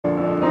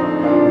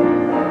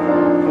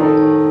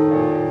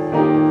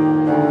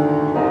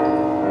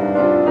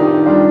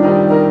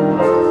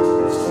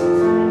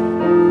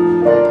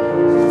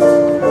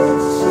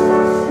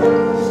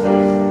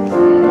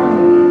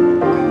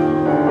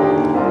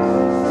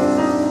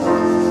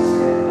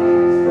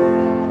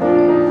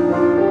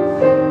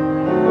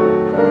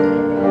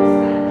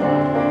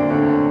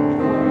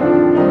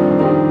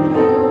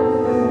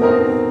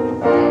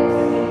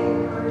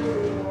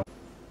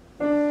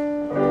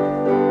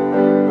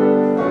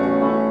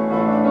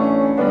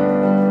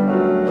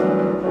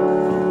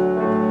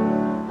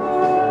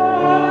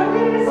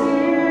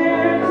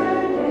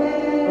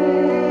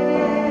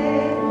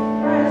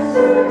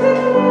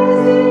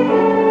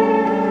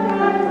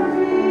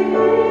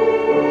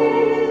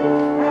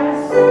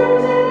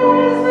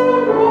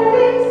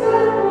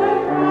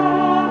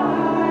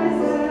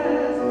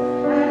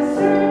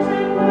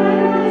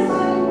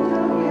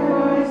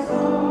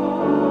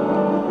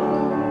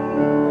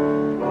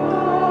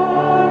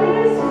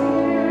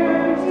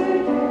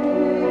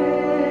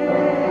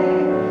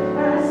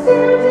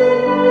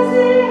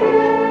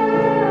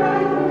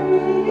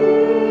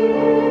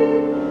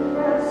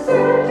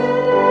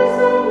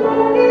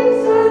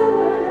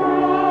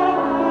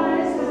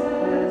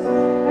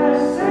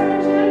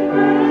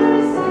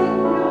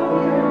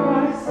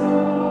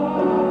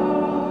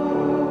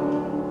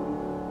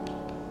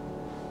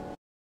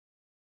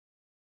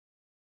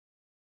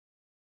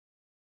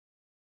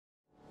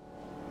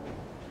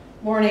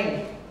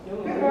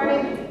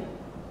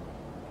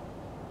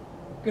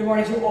Good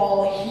morning to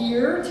all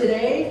here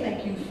today.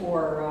 Thank you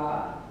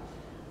for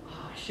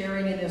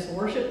sharing in this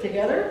worship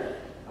together.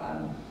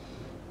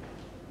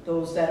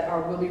 Those that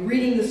will be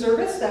reading the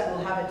service, that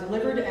will have it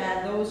delivered,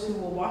 and those who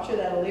will watch it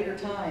at a later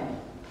time.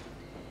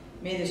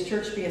 May this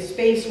church be a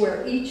space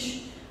where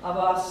each of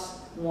us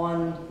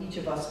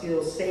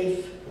feels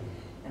safe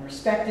and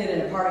respected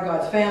and a part of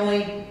God's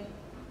family,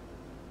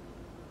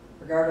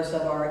 regardless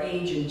of our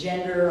age and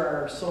gender,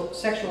 our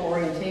sexual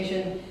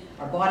orientation,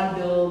 our body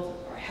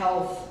build, our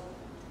health,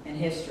 and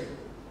history.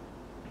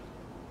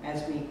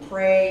 As we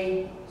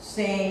pray,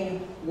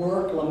 sing,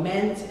 work,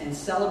 lament, and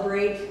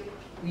celebrate,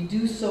 we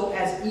do so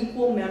as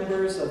equal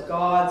members of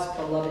God's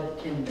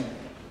beloved kingdom.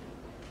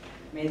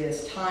 May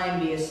this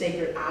time be a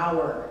sacred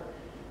hour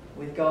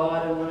with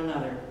God and one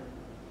another.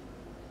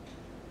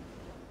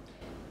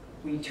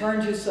 We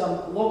turn to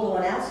some local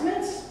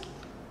announcements.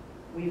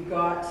 We've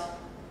got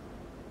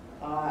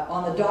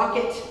on the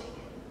docket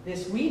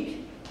this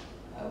week,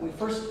 we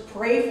first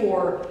pray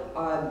for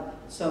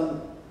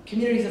some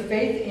communities of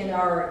faith in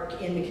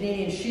the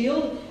Canadian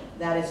Shield.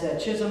 That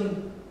is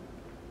Chisholm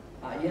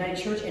United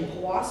Church in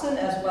Powassan,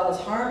 as well as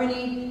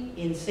Harmony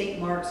in St.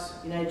 Mark's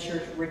United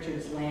Church,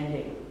 Richards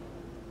Landing.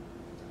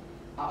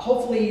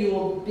 Hopefully you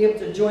will be able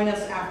to join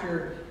us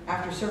after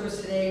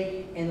service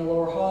today in the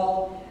lower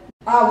hall.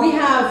 We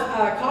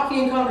have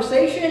coffee and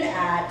conversation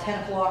at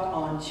 10 o'clock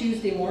on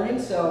Tuesday morning,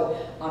 so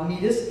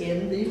meet us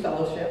in the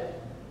fellowship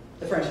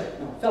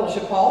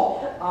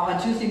hall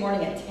on Tuesday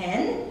morning at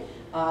 10.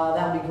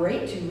 That would be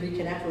great to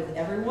reconnect with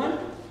everyone.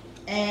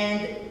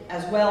 And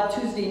as well,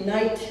 Tuesday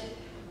night,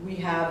 we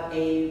have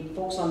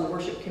folks on the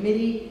worship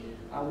committee.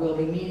 We'll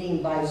be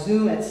meeting by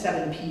Zoom at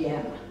 7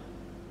 p.m.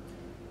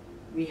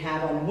 We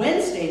have on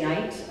Wednesday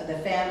night the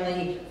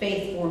Family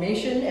Faith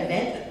Formation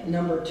event,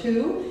 number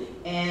 2,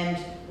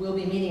 and we'll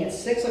be meeting at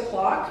 6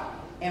 o'clock.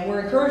 And we're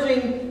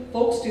encouraging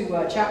folks to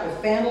chat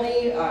with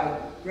family,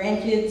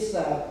 grandkids,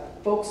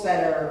 folks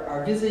that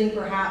are visiting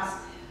perhaps,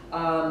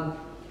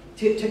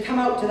 to come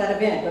out to that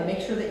event, but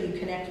make sure that you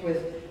connect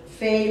with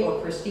Faye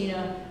or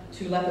Christina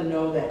to let them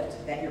know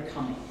that you're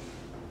coming.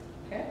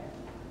 Okay?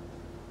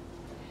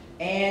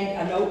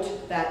 And a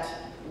note that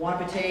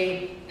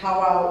Wanapate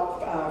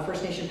Powwow,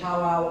 First Nation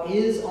Powwow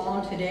is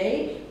on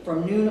today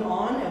from noon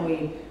on, and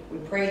we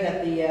pray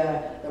that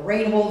the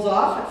rain holds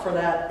off for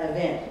that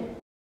event.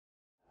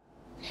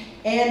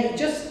 And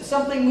just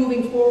something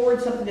moving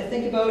forward, something to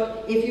think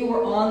about. If you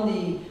were on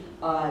the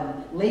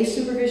lay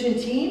supervision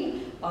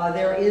team,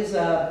 there is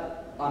a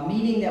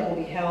meeting that will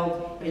be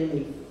held in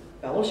the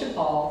fellowship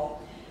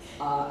hall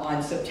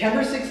on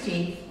September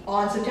 16th.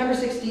 On September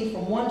 16th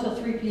from 1 till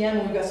 3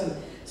 p.m. We've got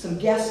some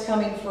guests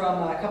coming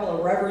from, a couple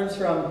of reverends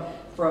from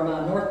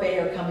North Bay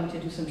are coming to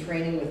do some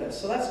training with us.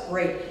 So that's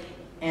great.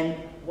 And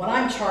what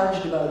I'm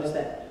charged about is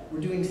that we're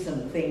doing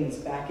some things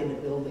back in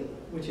the building,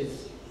 which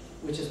is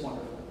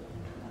wonderful.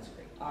 That's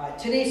great.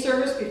 Today's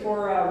service,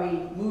 before we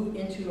move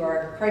into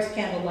our Christ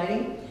candle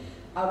lighting,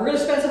 we're going to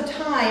spend some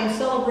time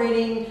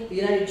celebrating the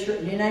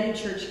United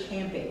Church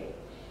camping.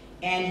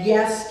 And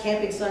yes,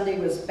 Camping Sunday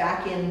was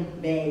back in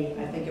May,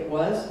 I think it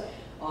was,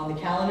 on the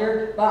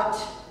calendar, but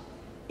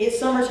it's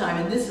summertime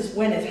and this is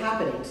when it's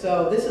happening.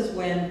 So this is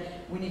when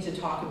we need to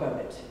talk about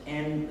it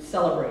and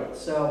celebrate it.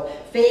 So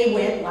Faye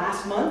went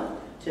last month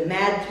to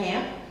MAD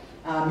Camp,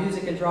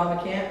 Music and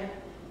Drama Camp,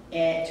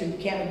 and to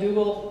Camp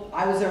McDougall.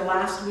 I was there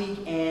last week,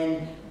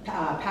 and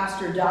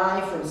Pastor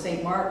Di from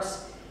St.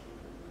 Mark's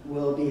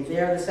will be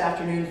there this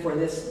afternoon for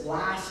this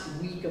last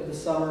week of the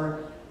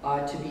summer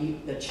to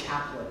be the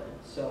chaplain.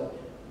 So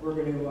we're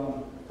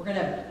going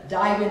to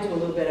dive into a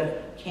little bit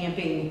of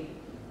camping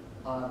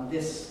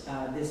this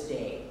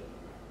day.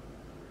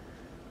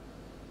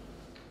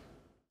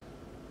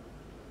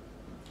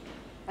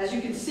 As you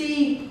can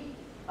see,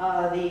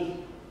 the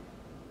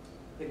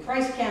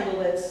Christ candle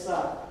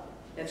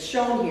that's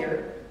shown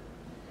here.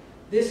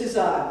 This is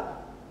a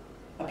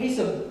piece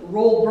of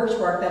rolled birch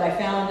bark that I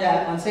found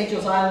on St.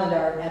 Joe's Island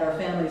at our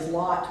family's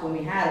lot when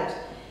we had it.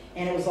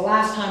 And it was the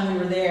last time we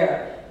were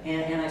there,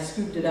 and I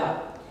scooped it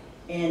up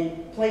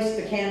and placed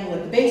the candle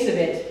at the base of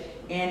it.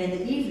 And in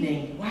the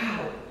evening,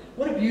 wow,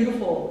 what a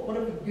beautiful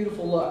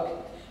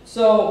look.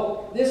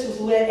 So this was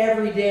lit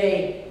every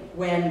day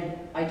when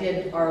I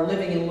did our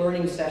living and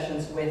learning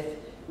sessions with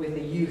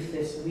the youth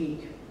this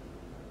week.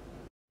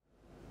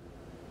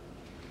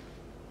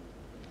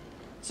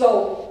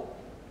 So,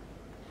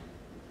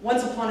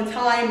 once upon a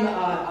time,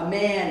 a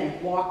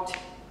man walked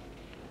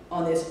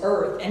on this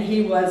earth, and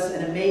he was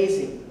an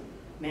amazing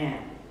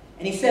man.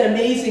 And he said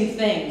amazing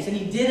things, and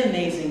he did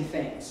amazing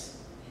things.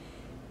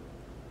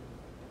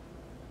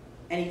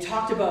 And he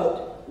talked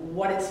about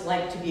what it's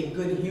like to be a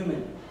good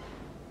human,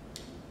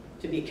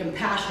 to be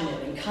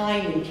compassionate and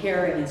kind and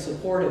caring and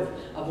supportive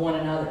of one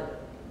another.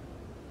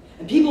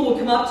 And people would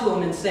come up to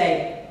him and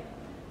say,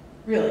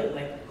 really,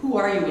 like, who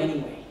are you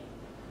anyway?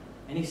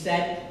 And he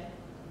said,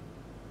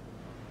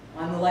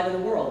 I'm the light of the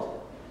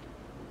world.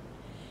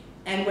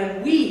 And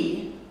when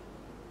we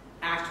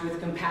act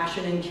with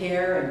compassion and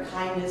care and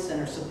kindness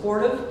and are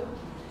supportive,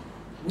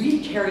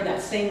 we carry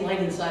that same light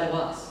inside of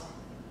us.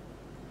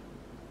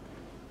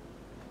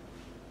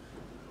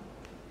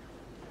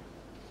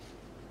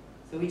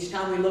 So each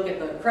time we look at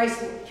the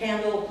Christ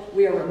candle,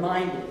 we are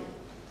reminded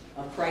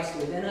of Christ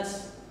within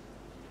us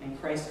and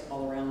Christ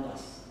all around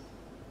us.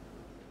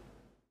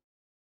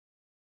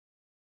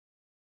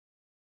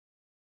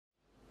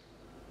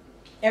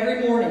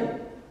 Every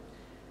morning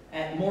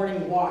at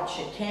morning watch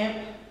at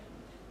camp,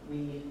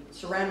 we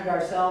surrounded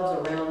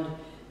ourselves around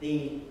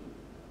the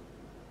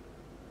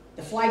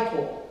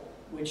flagpole,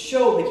 which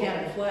showed the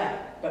Canada flag.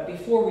 But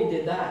before we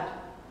did that,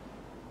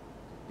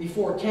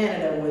 before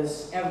Canada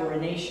was ever a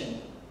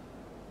nation,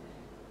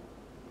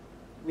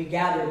 we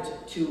gathered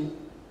to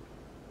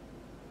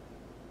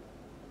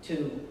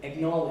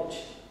acknowledge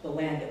the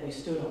land that we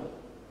stood on.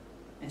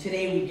 And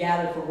today we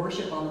gather for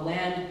worship on the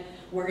land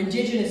where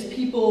Indigenous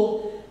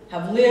people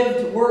have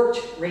lived, worked,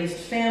 raised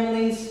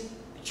families,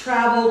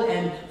 traveled,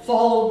 and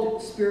followed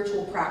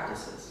spiritual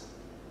practices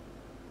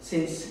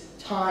since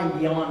time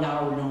beyond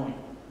our knowing.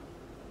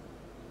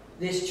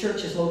 This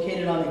church is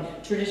located on the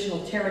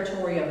traditional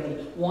territory of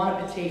the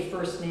Wahnapitae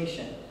First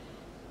Nation,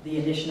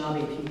 the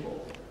Anishinaabe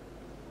people.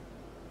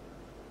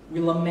 We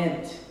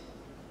lament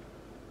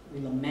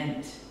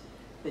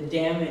the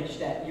damage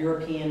that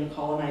European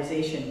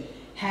colonization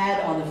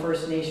had on the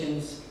First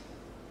Nations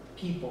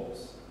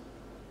peoples,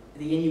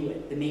 the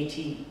Inuit, the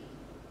Métis.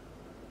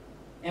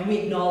 And we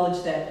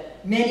acknowledge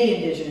that many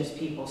Indigenous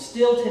people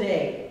still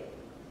today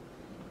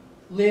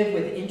live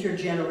with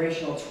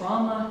intergenerational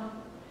trauma,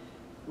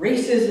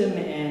 racism,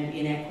 and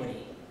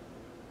inequity.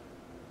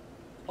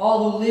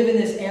 All who live in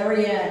this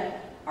area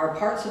are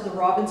parts of the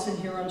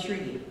Robinson-Huron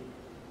Treaty,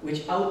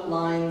 which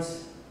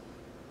outlines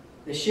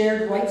the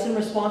shared rights and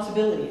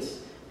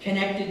responsibilities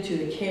connected to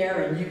the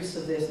care and use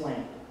of this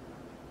land.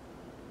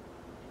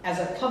 As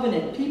a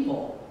covenant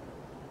people,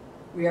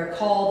 we are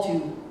called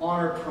to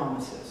honor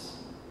promises.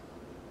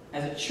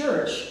 As a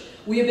church,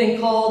 we have been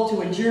called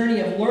to a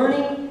journey of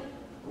learning,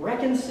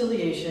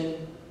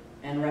 reconciliation,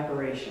 and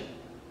reparation.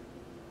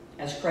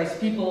 As Christ's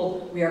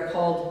people, we are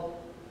called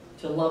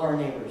to love our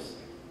neighbors.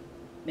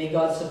 May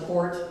God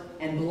support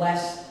and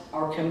bless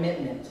our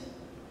commitment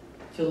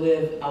to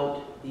live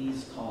out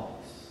these calls.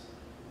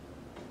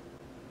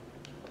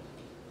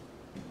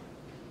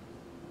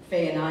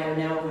 Faye and I are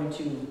now going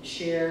to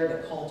share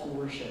the call to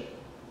worship.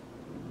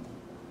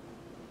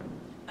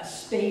 A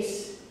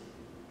space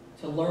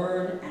to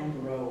learn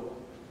and grow.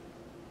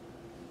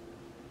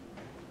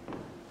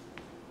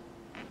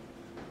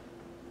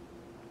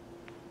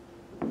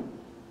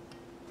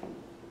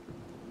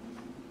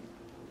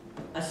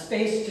 A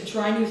space to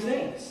try new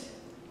things.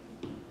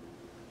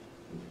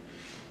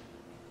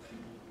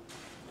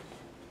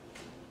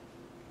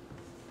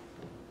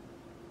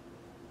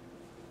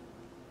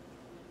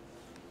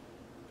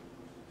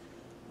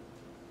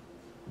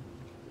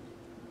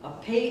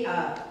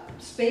 A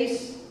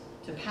space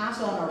to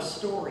pass on our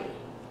story.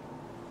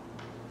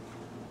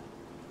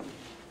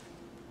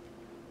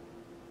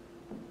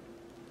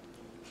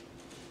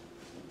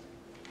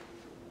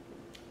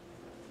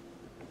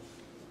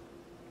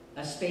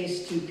 A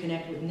space to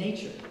connect with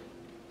nature.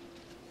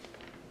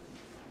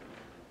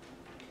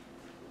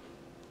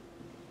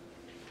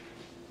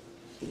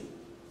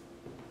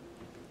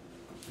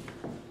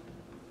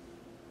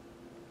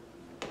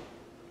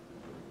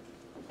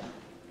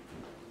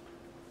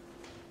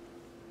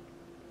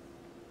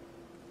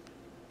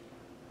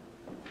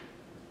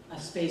 A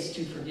space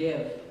to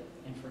forgive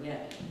and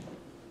forget.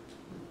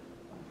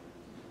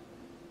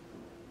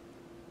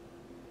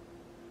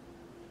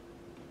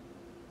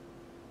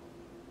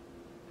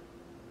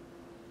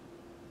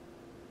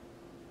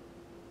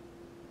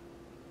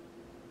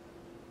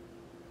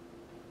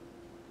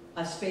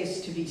 A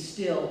space to be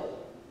still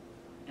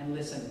and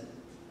listen.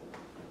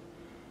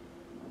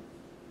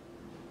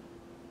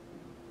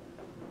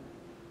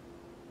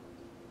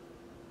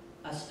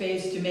 A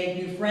space to make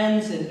new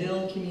friends and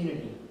build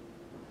community.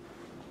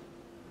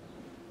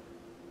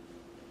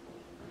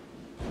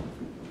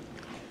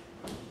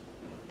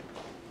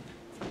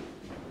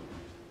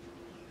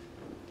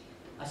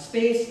 A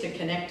space to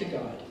connect to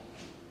God.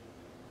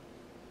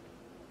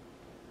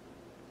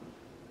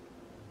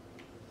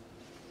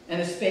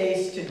 And a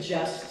space to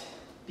just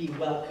be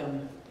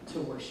welcome to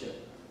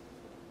worship.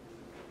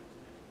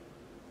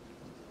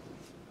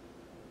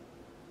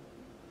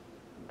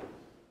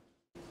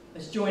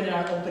 Let's join in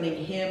our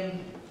opening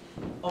hymn,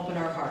 Open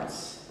Our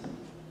Hearts.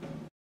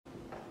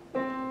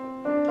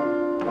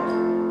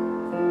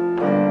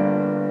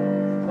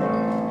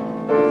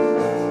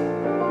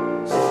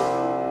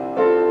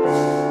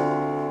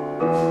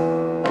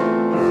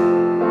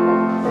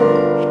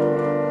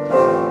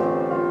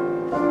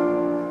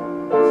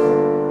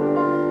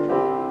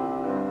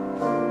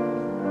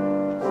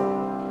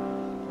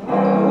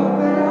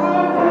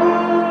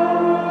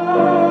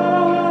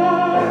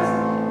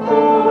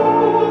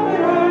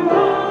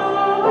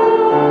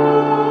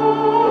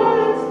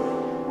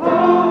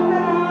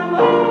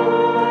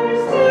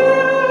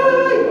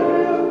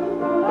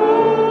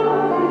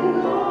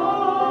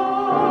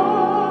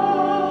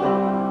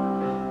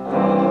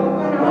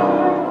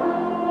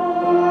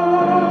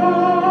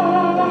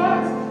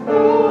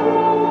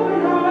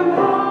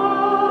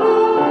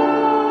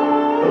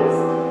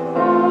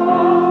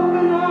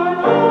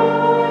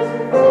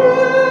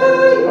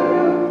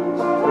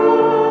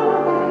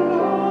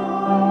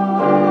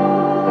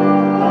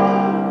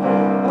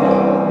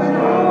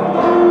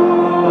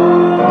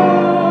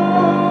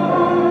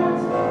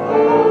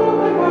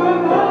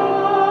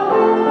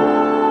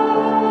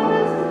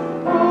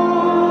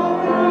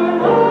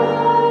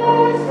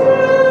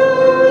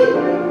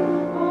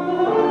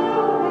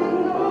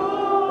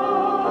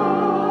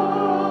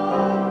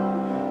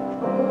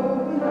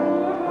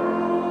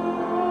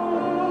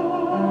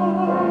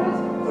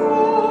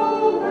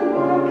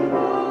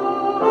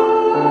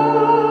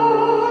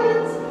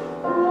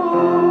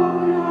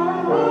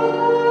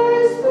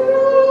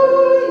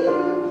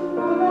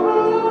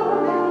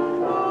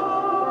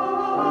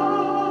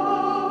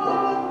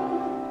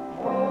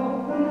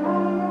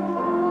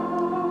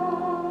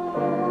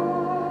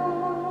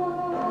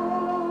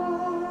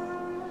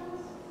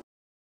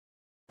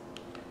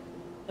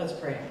 Let's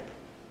pray.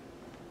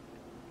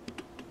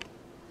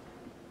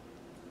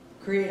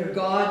 Creator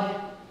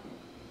God,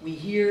 we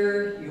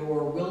hear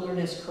your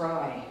wilderness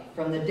cry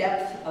from the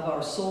depth of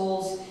our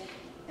souls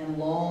and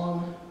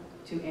long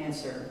to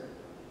answer.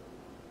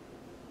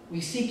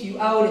 We seek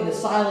you out in the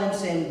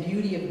silence and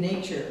beauty of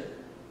nature,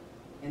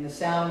 in the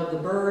sound of the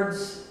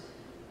birds,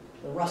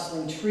 the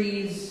rustling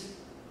trees,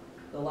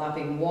 the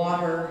lapping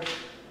water,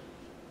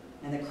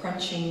 and the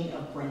crunching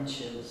of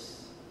branches.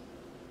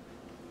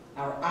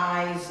 Our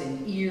eyes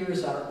and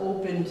ears are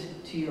opened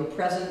to your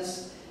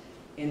presence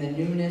in the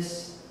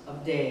newness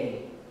of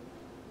day,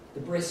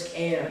 the brisk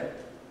air,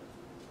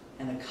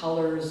 and the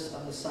colors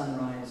of the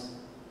sunrise.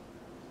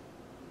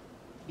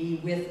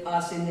 Be with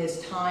us in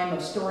this time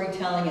of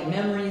storytelling and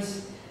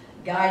memories,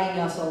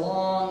 guiding us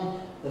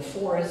along the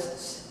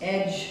forest's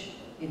edge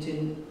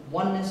into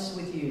oneness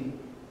with you.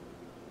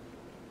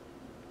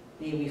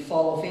 May we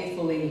follow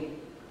faithfully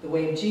the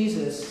way of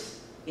Jesus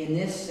in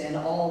this and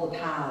all the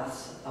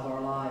paths of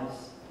our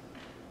lives.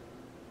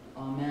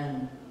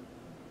 Amen.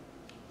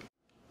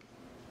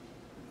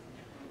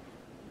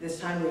 This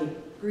time we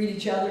greet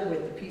each other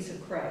with the peace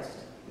of Christ.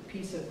 The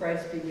peace of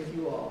Christ be with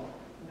you all.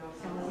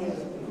 Yes,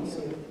 peace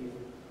be with you.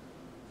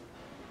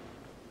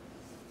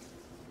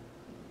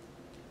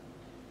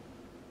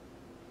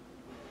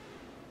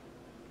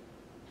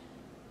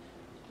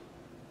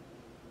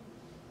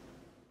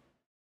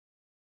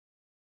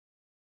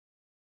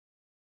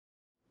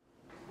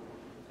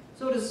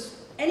 So does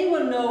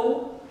anyone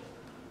know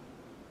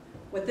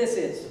what this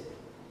is?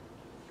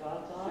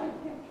 God's eye?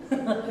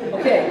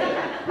 Okay,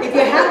 if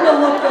you happen to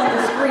look on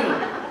the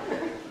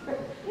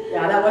screen.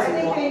 Yeah, that wasn't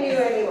I think they knew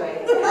anyway.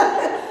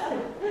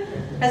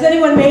 Has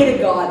anyone made a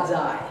God's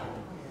eye?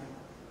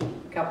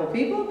 A couple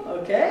people,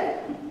 okay.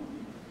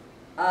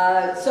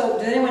 So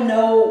does anyone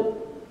know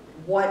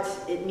what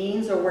it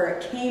means or where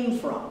it came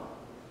from?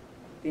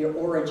 The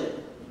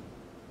origin.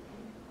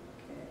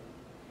 Okay.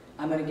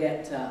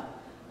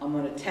 I'm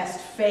going to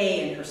test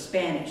Faye in her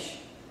Spanish.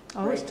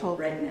 I was told.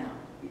 Right now.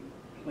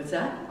 What's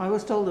that? I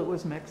was told it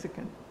was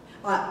Mexican.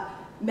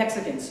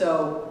 Mexican,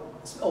 so,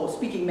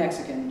 speaking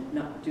Mexican,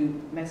 no,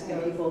 do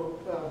Mexican people?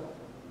 Well,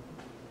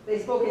 they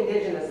spoke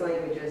indigenous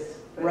languages,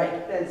 but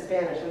Right. then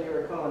Spanish when they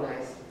were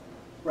colonized.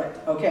 Right,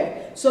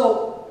 okay.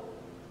 So,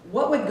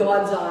 what would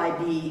God's eye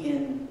be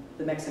in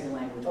the Mexican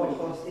language? What do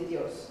you Ojos de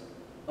Dios.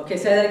 Okay,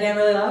 say that again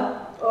really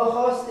loud.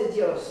 Ojos de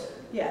Dios.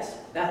 Yes,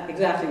 that's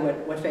exactly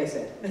what Faye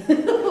said.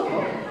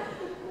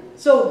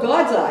 So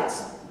God's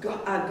eyes.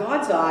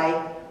 God's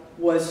eye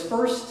was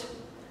first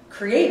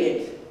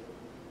created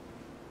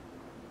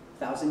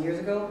 1,000 years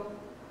ago,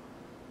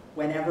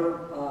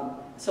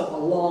 so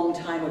a long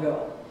time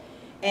ago.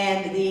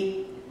 And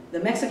the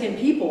Mexican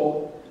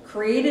people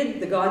created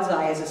the God's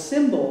eye as a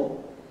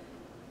symbol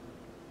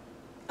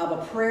of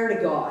a prayer to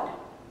God.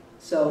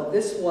 So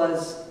this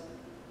was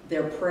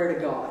their prayer to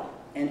God.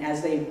 And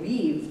as they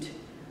weaved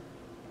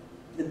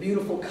the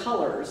beautiful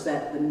colors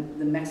that the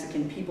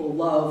Mexican people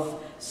love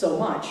so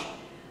much,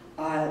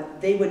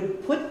 they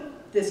would put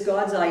this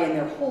God's eye in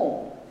their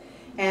home.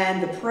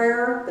 And the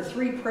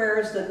three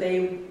prayers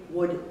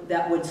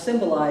that would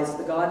symbolize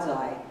the God's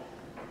eye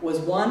was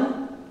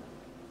one,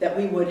 that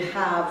they would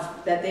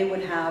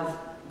have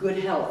good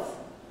health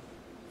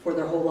for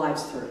their whole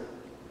lives through,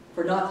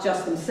 for not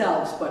just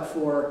themselves, but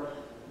for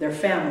their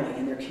family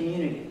and their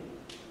community.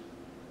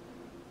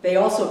 They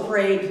also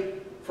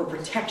prayed for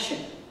protection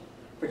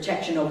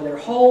over their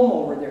home,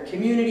 over their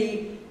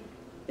community.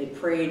 They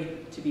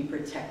prayed to be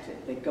protected,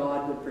 that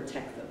God would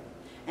protect them.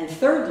 And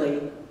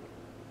thirdly,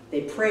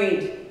 they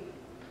prayed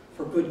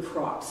for good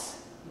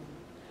crops,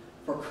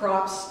 for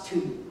crops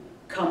to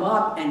come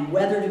up and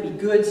weather to be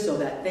good so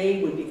that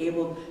they would be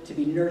able to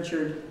be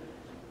nurtured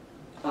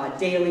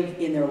daily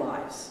in their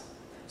lives.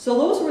 So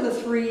those were the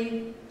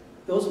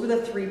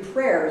three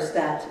prayers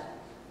that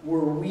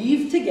were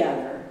weaved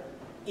together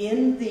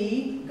in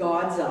the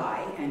God's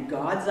eye, and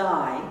God's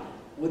eye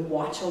would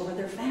watch over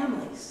their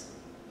families.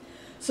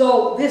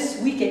 So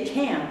this week at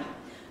camp,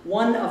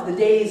 one of the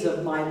days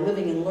of my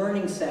living and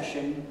learning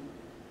session,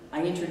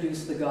 I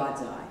introduced the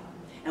God's eye.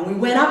 And we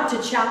went up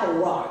to Chapel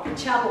Rock. And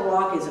Chapel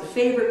Rock is a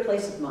favorite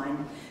place of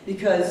mine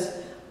because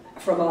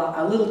from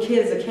a little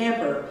kid as a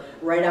camper,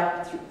 right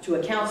up to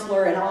a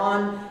counselor and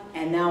on,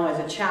 and now as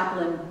a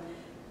chaplain,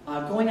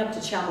 going up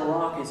to Chapel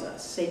Rock is a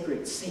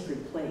sacred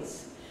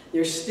place.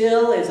 There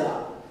still is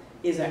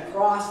a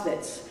cross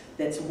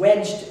that's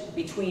wedged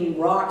between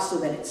rocks so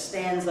that it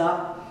stands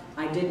up.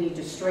 I did need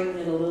to straighten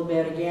it a little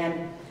bit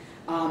again.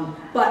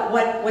 But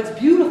what's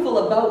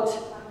beautiful about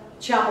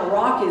Chapel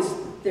Rock is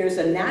there's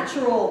a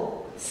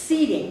natural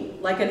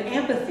seating, like an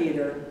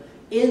amphitheater,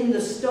 in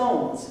the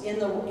stones, in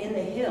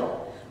the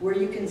hill, where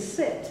you can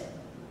sit.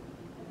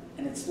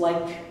 And it's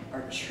like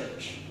our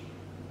church.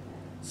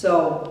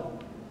 So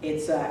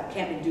it's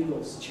Camp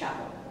McDougall's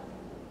chapel.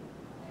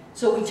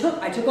 So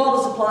I took all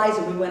the supplies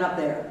and we went up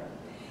there.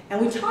 And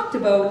we talked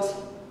about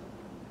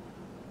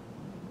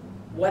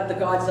what the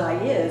God's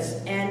eye is.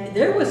 And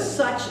there was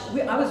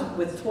I was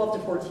with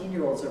 12 to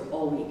 14-year-olds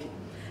all week.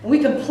 And we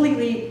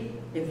completely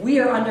if we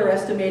are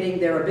underestimating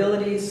their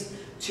abilities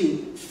to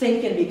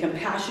think and be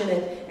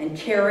compassionate and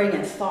caring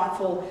and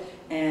thoughtful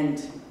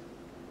and,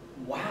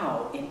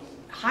 wow, and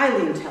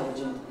highly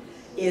intelligent,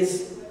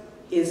 is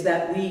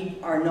that we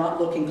are not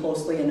looking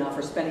closely enough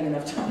or spending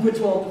enough time with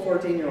 12 to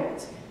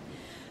 14-year-olds.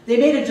 They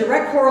made a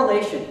direct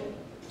correlation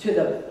to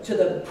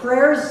the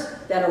prayers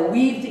that are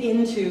weaved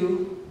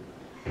into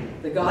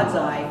the God's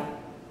eye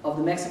of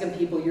the Mexican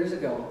people years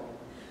ago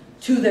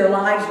to their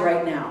lives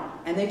right now.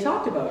 And they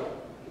talked about,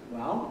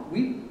 well,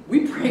 we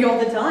pray all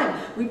the time.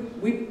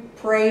 We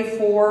pray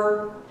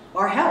for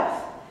our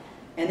health.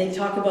 And they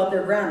talk about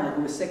their grandma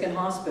who was sick in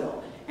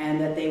hospital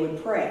and that they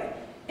would pray.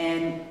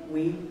 And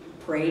we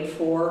prayed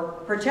for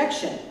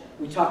protection.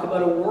 We talk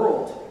about a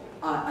world,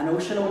 an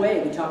ocean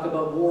away. We talk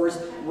about wars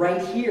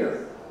right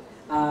here.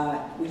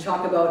 We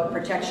talk about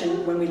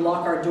protection when we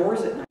lock our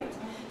doors at night.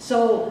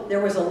 So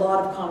there was a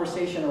lot of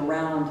conversation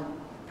around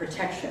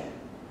protection.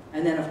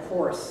 And then, of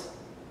course,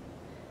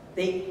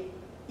 they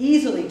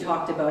easily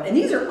talked about, and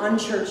these are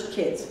unchurched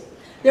kids.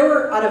 There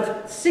were, out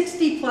of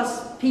 60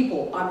 plus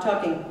people, I'm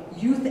talking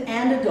youth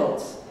and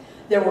adults,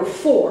 there were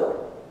four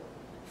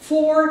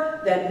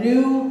that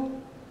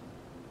knew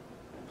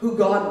who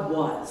God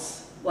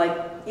was.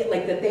 Like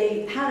that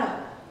they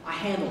had a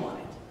handle on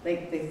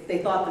it. They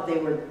thought that they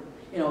were,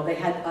 they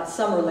had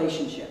some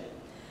relationship.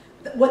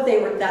 That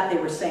they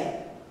were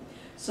saying.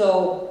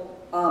 So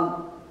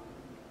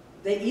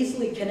they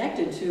easily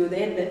connected to,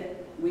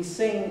 we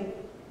sing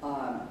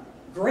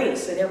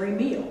grace at every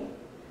meal.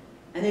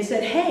 And they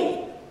said,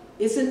 hey,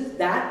 isn't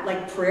that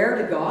like prayer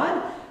to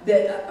God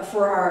that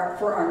for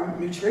our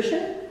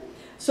nutrition?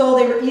 So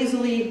they were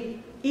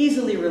easily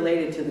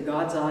related to the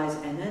God's eyes,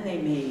 and then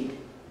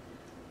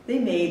they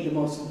made the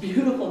most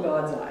beautiful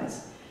God's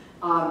eyes.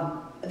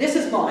 This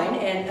is mine,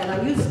 and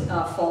I used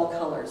fall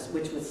colors,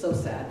 which was so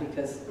sad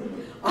because,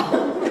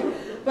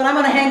 but I'm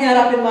going to hang that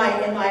up in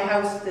my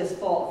house this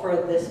fall.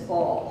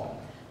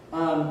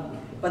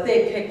 But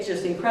they picked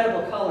just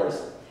incredible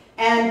colors,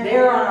 and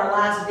there on our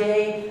last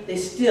day, they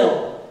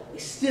still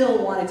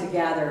wanted to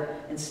gather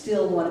and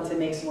still wanted to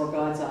make some more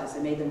God's eyes.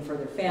 They made them for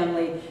their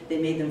family. They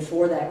made them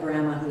for that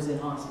grandma who's in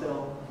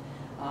hospital.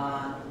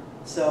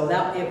 So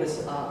it was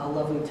a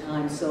lovely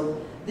time.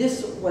 So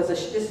this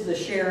is a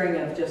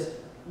sharing of just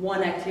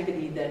one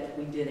activity that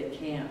we did at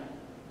camp.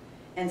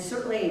 And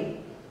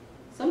certainly,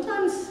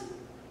 sometimes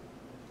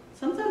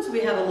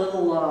we have a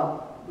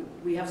little,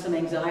 we have some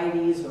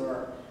anxieties,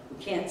 or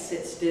we can't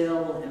sit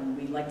still, and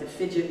we like to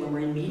fidget when we're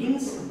in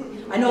meetings.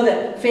 I know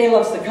that Faye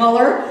loves to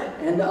color,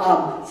 and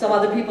some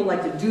other people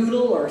like to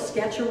doodle or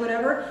sketch or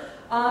whatever.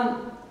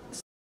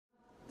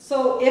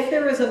 So if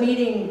there is a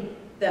meeting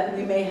that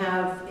we may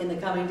have in the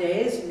coming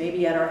days,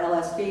 maybe at our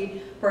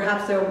LSP,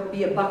 perhaps there will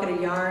be a bucket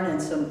of yarn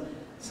and some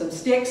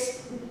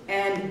sticks,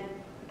 and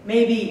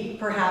maybe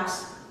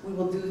perhaps we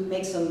will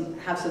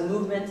have some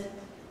movement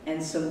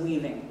and some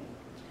weaving.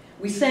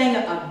 We sang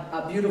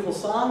a beautiful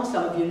song,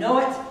 some of you know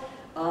it.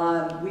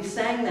 We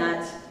sang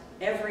that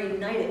every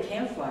night at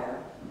campfire,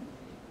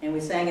 and we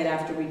sang it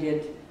after we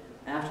had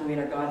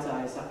our God's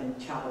Eyes up in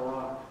Chapel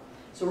Rock.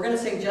 So we're going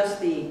to sing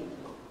just the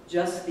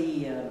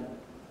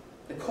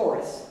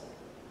chorus.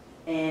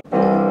 And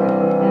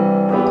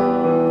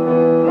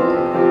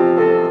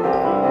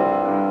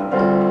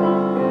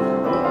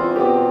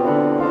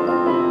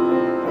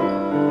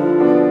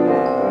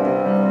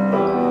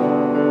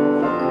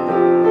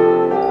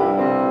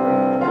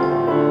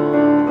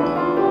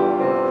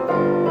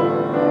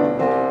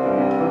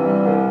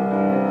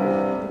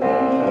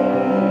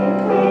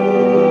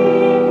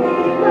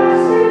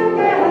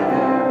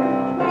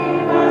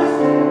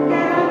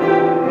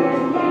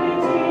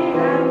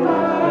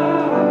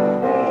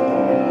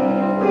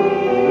We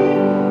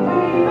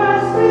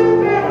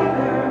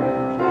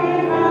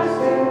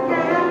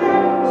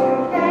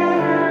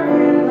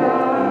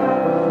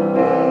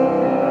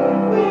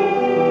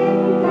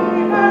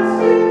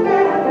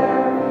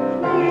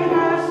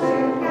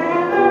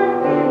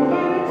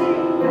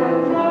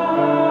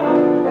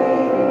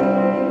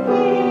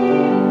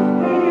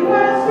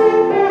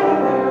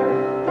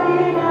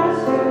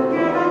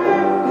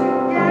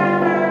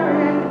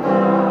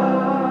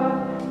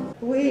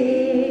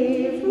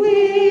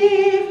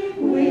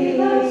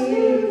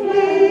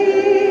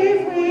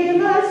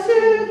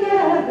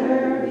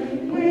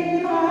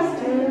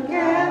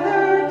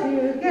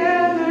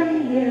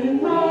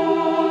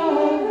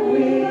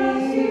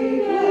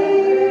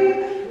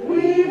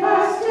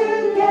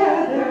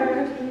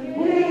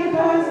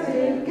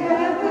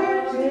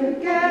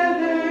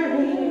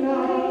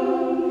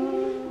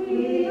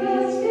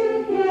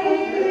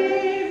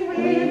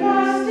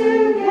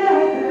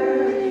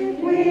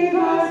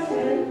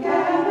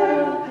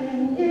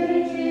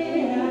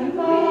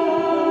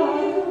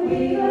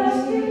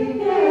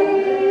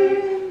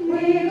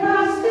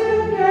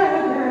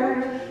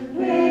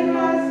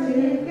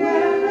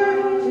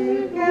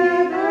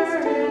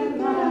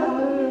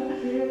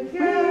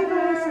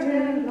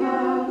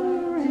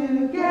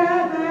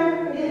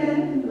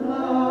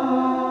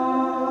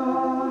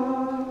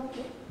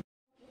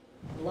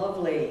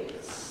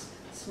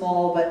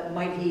small but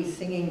mighty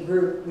singing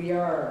group we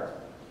are.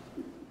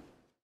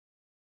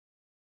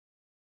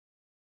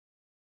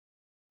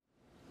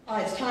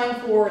 It's time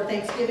for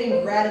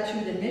Thanksgiving,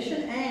 gratitude, and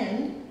mission.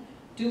 And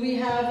do we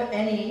have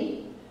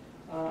any,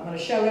 I'm going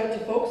to shout out to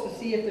folks to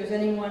see if there's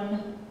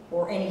anyone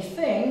or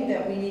anything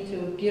that we need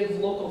to give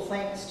local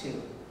thanks to.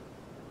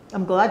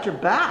 I'm glad you're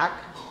back.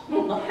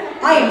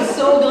 I am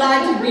so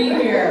glad to be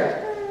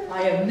here.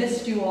 I have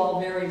missed you all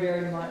very,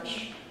 very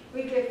much.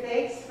 We give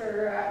thanks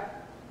for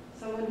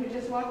someone who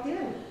just walked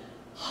in.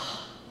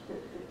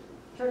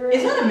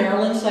 Is that a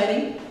Marilyn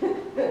sighting?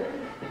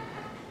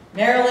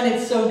 Marilyn,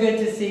 it's so good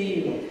to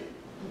see you.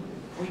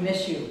 We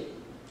miss you.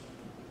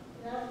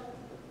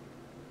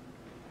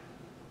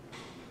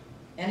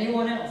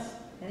 Anyone else?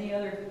 Any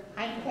other?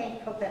 I'm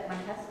thankful that my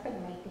husband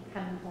might be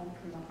coming home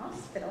from the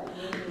hospital.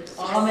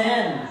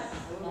 Amen.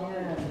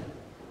 Amen.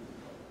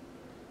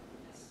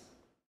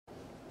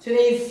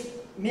 Today's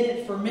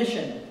Minute for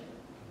Mission.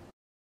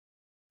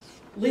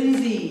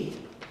 Lindsay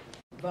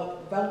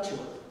Voucher,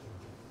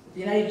 the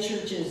United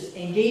Church's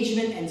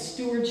Engagement and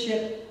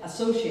Stewardship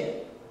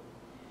Associate.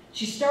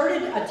 She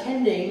started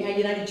attending a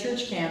United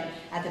Church camp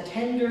at the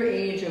tender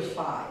age of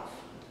 5.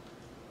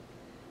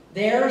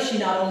 There, she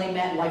not only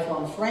met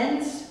lifelong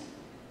friends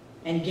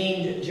and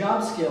gained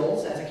job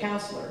skills as a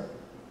counselor,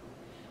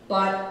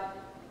 but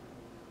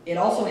it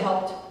also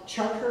helped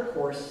chart her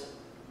course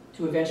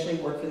to eventually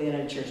work for the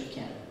United Church of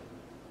Canada.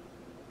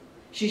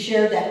 She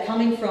shared that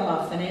coming from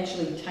a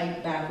financially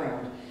tight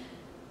background,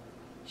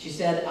 she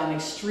said, I'm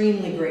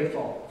extremely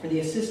grateful for the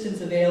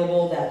assistance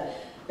available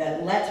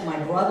that let my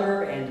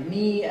brother and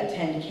me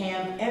attend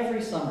camp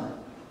every summer.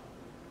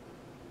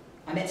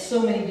 I met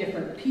so many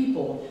different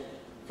people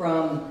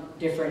from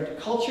different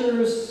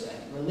cultures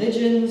and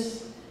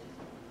religions.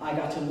 I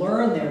got to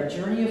learn their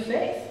journey of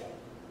faith,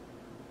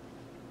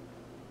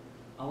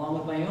 along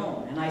with my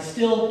own. And I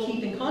still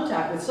keep in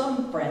contact with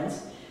some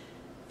friends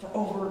for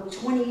over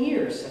 20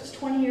 years. That's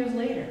 20 years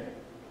later.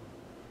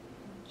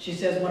 She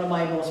says one of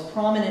my most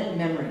prominent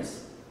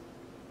memories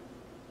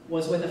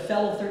was with a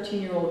fellow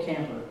 13-year-old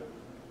camper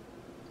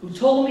who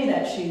told me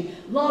that she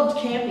loved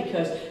camp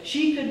because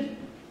she could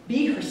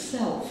be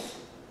herself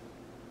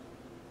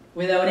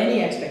without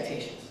any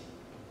expectations.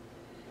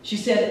 She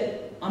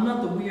said, I'm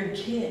not the weird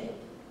kid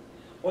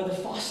or the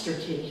foster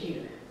kid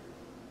here.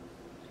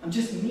 I'm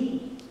just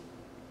me.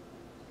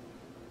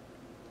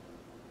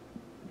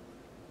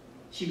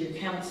 She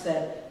recounts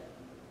that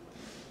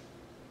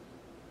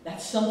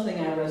that's something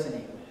I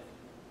resonate with.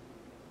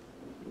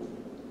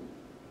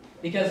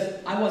 Because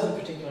I wasn't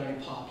particularly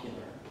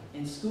popular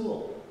in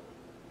school.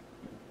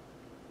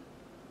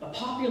 But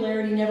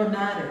popularity never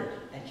mattered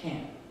at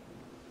camp.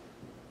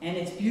 And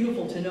it's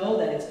beautiful to know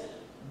that it's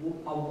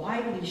a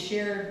widely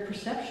shared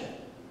perception.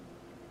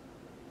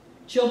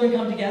 Children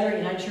come together at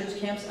United Church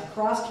camps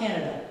across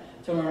Canada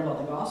to learn about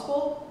the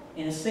gospel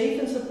in a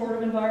safe and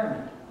supportive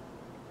environment.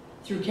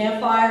 Through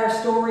campfire,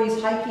 stories,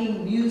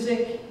 hiking,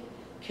 music,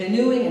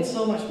 canoeing, and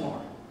so much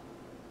more.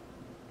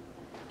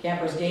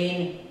 Campers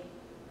gain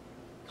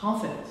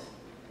confidence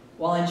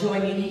while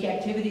enjoying unique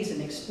activities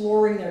and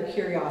exploring their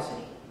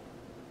curiosity.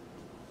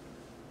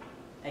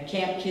 At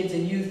camp, kids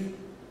and youth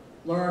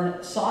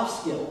learn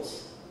soft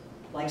skills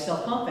like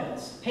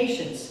self-confidence,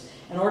 patience,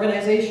 and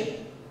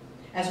organization,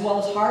 as well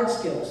as hard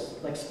skills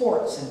like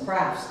sports and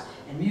crafts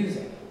and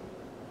music.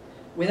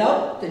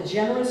 Without the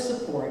generous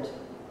support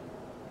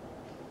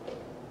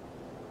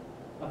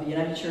of the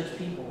United Church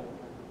people,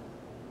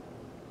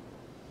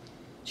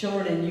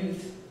 children and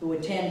youth who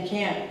attend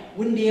camp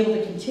wouldn't be able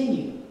to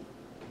continue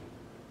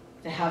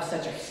to have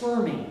such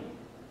affirming,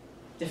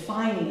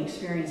 defining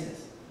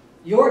experiences.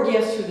 Your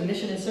gifts through the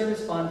Mission and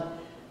Service Fund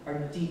are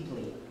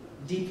deeply,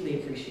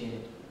 deeply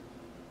appreciated.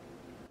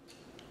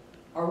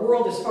 Our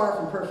world is far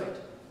from perfect,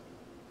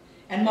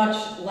 and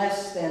much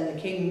less than the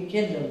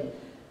kingdom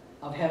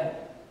of heaven.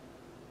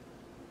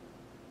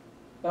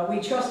 But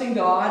we trust in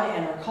God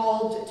and are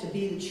called to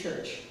be the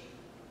church.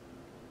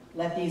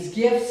 Let these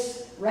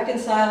gifts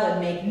reconcile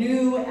and make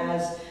new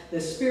as the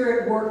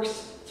Spirit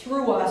works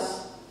through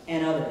us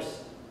and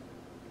others.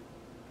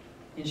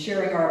 In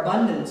sharing our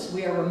abundance,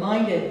 we are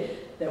reminded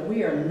that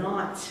we are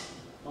not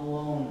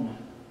alone.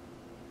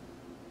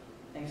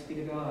 Thanks be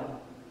to God.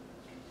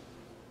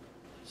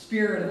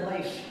 Spirit of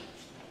life,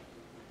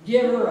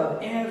 giver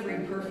of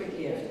every perfect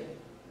gift,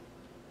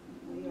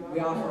 we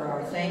offer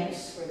our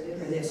thanks for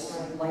this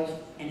life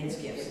and its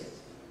gifts.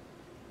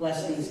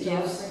 Bless these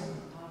gifts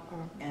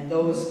and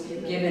those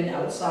given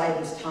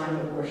outside this time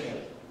of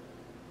worship.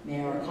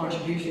 May our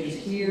contributions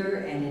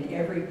here and in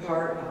every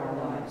part of our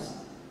lives,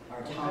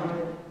 our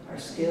time, our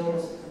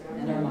skills,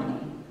 and our money,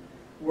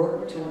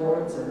 work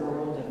towards a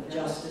world of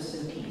justice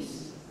and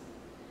peace.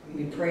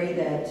 We pray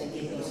that it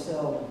be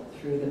so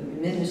through the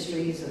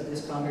ministries of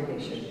this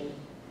congregation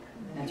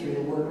and through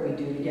the work we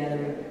do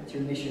together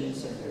through mission and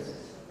service.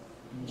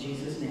 In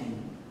Jesus'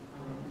 name,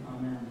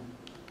 amen.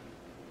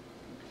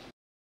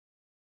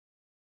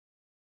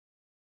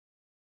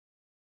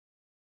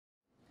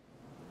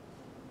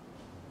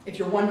 If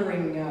you're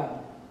wondering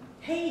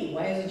hey,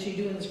 why isn't she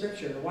doing the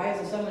scripture? Why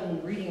isn't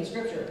someone reading the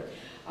scripture?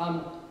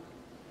 I'm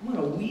going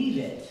to weave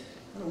it.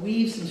 I'm going to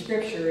weave some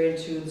scripture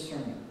into the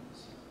sermons.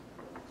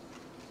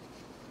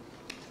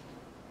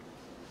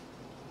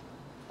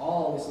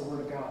 All is the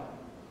Word of God.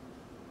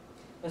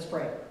 Let's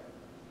pray.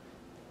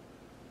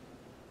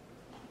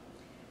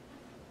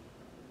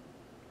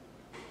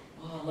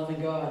 Oh,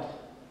 loving God,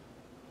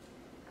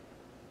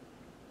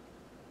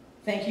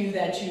 thank you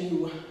that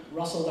you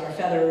rustled our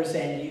feathers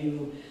and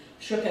you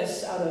shook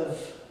us out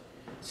of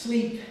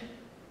sleep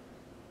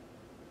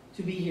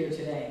to be here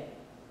today.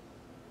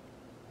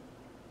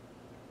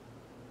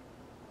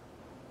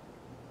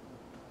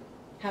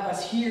 Have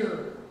us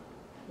hear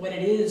what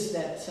it is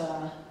that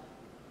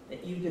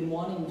you've been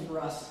wanting for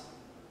us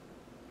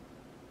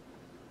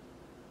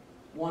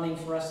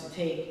to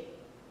take.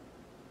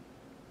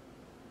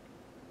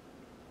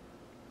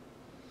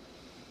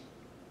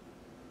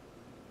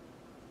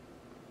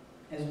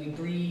 As we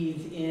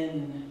breathe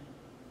in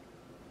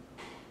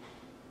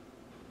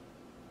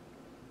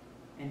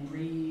and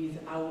breathe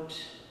out,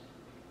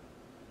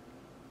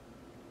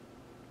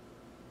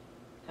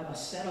 have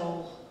us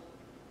settle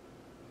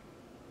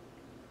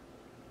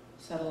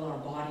our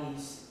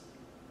bodies,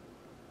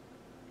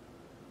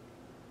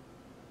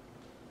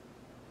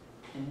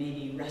 and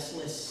maybe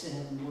restless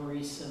and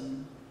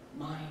worrisome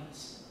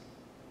minds.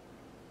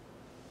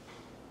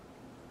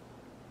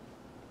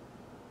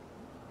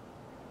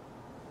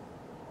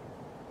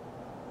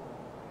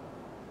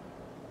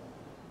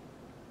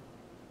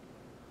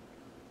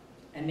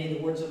 And may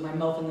the words of my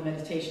mouth and the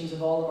meditations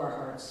of all of our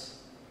hearts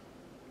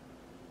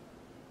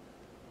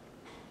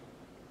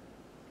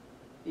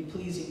be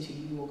pleasing to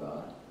you, O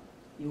God.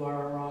 You are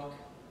our rock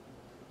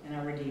and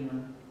our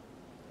Redeemer.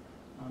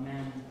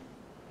 Amen.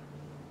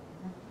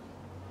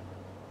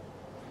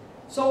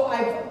 So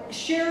I've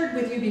shared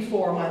with you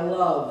before my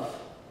love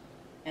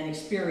and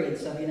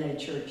experience of United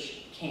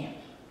Church Camp.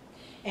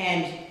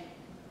 And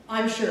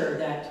I'm sure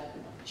that,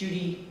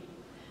 Judy,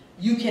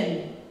 you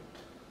can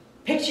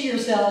picture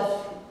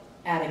yourself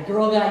at a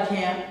Girl Guide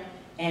camp,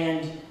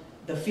 and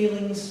the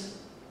feelings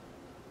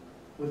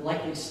would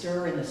likely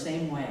stir in the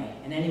same way.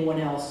 And anyone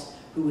else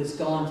who has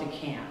gone to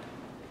camp,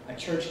 a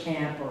church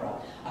camp or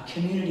a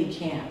community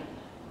camp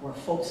where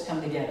folks come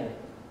together.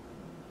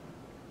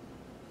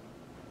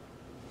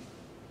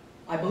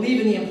 I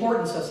believe in the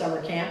importance of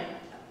summer camp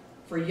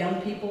for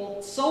young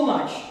people so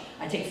much,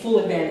 I take full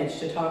advantage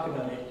to talk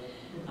about it.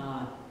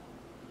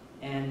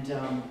 And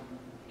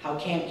how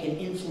camp can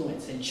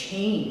influence and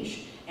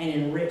change and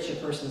enrich a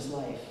person's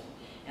life.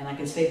 And I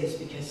can say this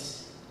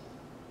because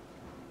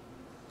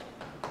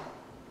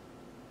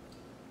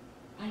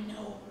I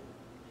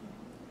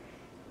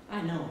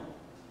know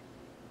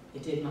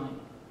it did mine.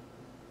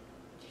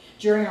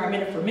 During our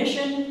Minute for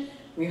Mission,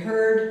 we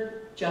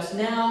heard just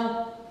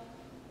now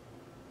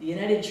the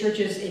United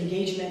Church's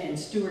Engagement and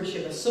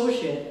Stewardship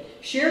Associate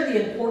shared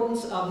the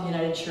importance of the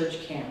United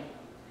Church Camp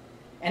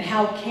and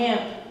how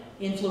camp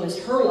influenced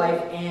her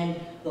life and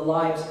the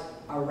lives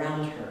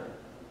around her.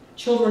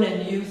 Children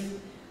and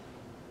youth,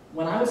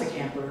 when I was a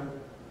camper,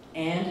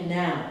 and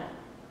now,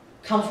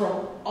 come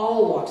from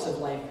all walks of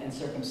life and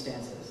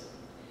circumstances.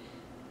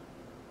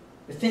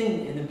 The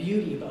thing and the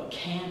beauty about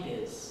camp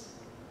is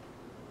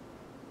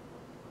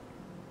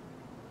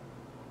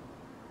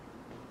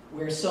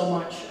where so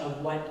much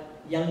of what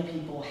young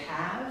people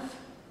have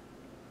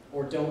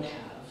or don't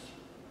have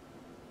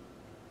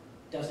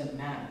doesn't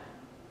matter.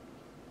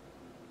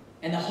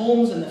 And the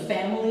homes and the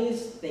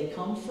families they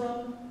come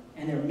from,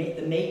 and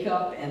the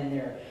makeup and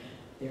their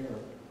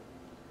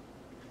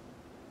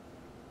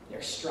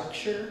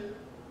structure,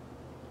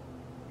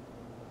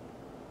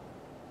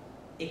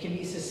 it can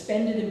be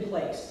suspended in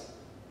place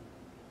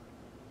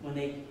when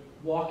they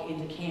walk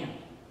into camp.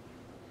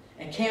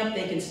 At camp,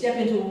 they can step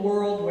into a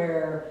world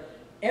where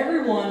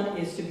everyone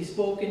is to be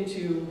spoken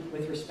to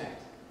with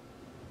respect,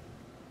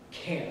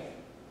 care.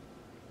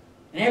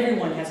 And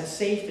everyone has a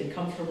safe and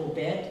comfortable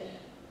bed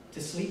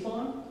to sleep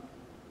on.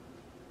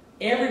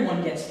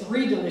 Everyone gets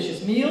 3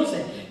 delicious meals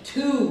and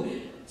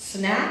 2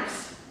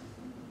 snacks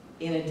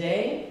in a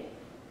day.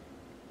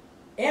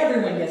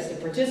 Everyone gets to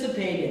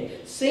participate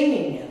in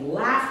singing and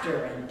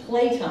laughter and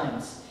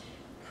playtimes,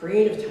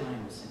 creative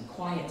times and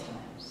quiet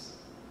times.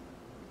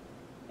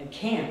 At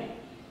camp,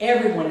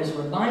 everyone is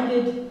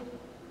reminded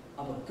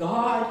of a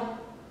God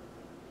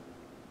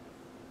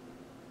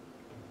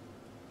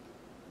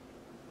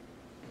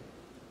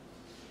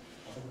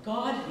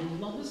who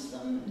loves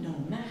them no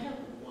matter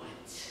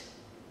what.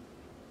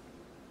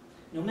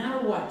 No matter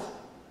what.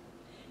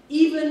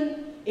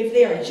 Even if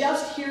they are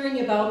just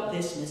hearing about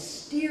this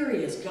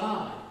mysterious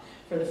God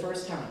for the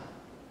first time.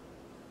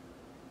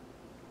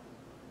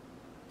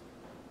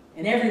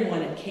 And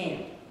everyone at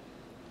camp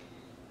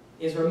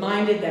is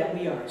reminded that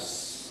we are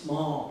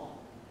small.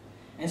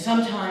 And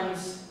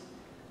sometimes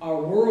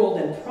our world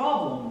and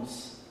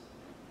problems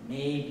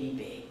may be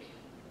big.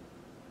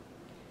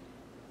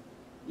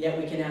 Yet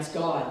we can ask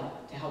God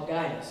to help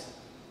guide us.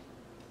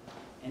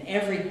 And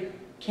every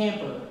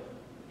camper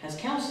has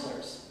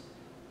counselors,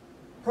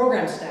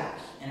 program staff,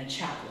 and a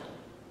chaplain.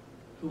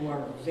 who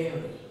are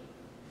very,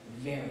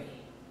 very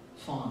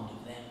fond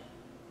of them.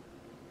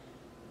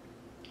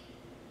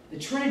 The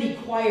Trinity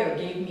choir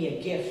gave me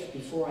a gift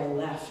before I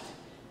left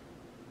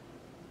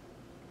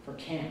for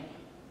camp.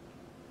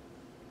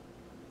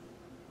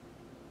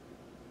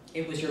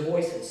 It was your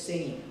voices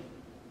singing.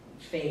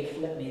 Faye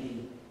flipped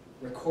me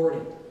the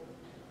recording.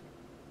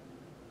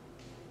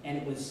 And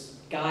it was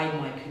Guide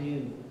My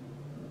Canoe.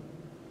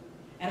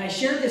 And I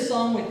shared this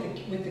song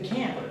with the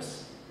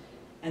campers.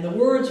 And the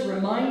words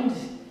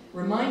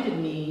reminded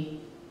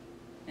me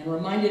and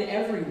reminded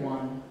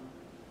everyone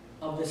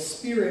of the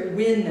spirit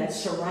wind that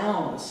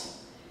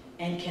surrounds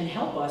and can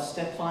help us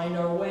to find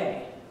our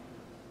way.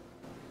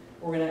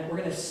 We're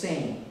gonna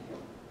sing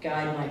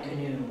Guide My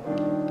Canoe.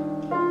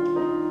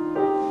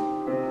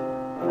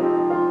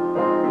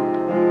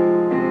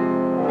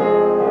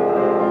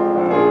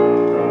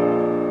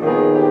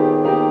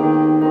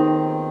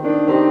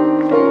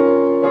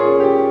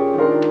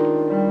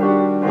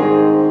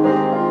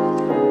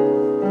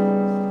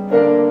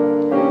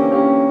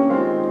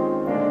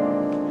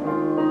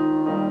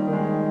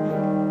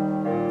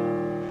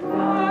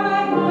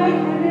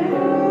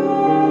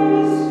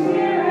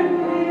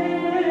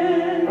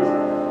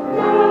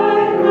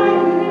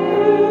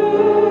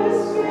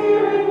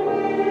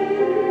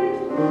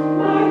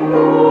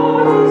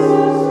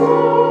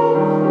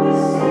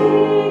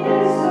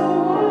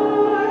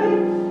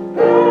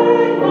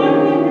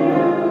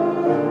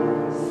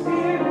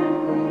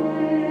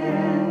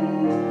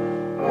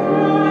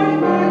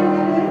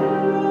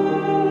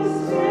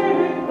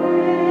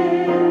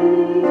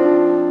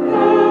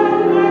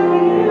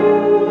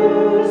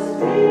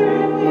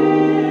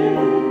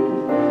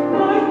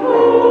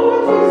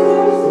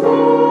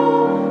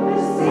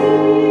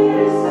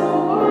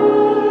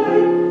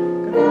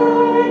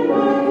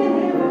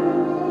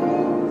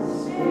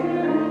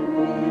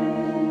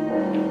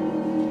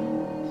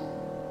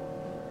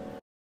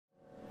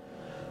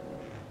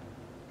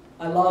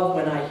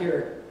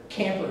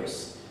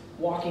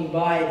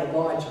 By the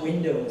lodge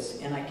windows,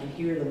 and I can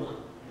hear them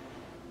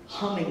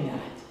humming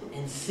that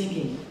and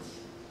singing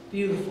it.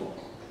 Beautiful.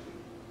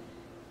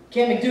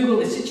 Camp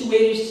McDougall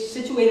is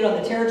situated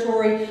on the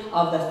territory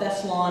of the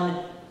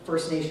Thessalon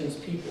First Nations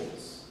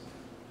peoples.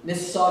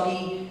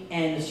 Mississauga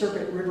and the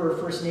Serpent River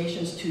First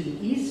Nations to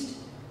the east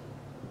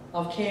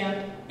of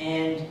camp,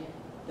 and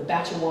the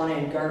Batchewana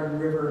and Garden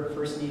River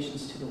First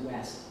Nations to the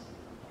west.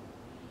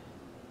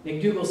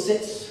 McDougall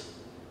sits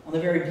on the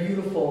very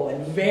beautiful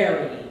and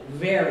very,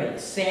 very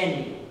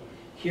sandy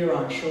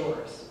Huron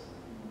shores.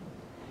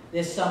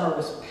 This summer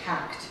was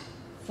packed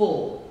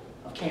full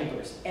of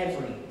campers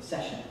every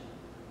session.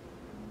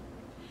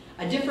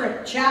 A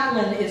different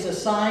chaplain is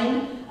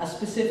assigned a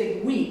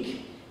specific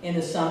week in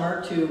the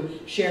summer to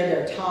share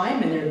their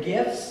time and their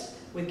gifts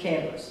with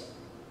campers.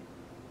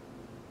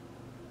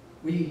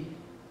 We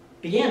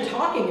began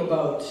talking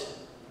about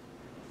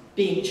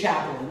being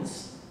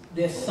chaplains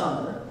this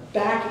summer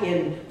back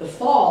in the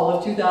fall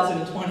of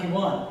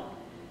 2021.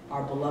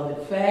 Our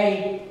beloved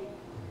Faye,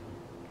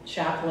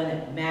 chaplain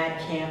at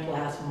Mad Camp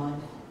last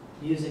month,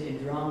 music and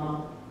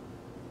drama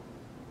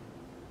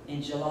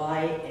in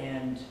July,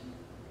 and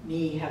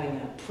me having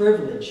a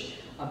privilege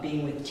of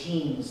being with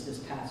teens this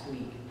past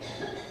week.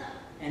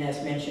 And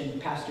as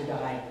mentioned, Pastor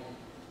Di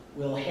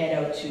will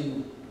head out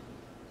to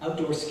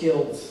Outdoor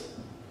Skills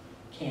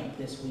Camp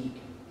this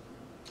week,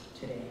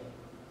 today.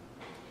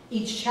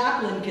 Each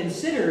chaplain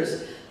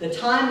considers the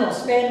time they'll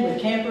spend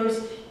with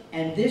campers,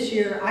 and this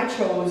year I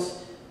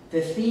chose the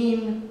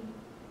theme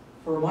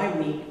for my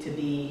week to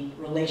be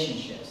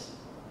relationships.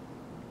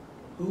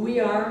 Who we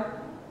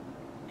are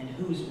and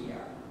whose we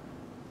are.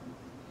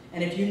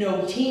 And if you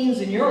know teens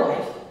in your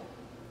life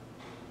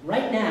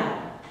right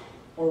now,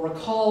 or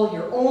recall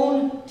your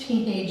own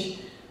teenage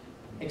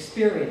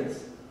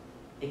experience,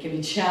 it can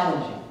be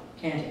challenging,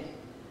 can't it?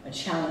 A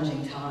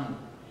challenging time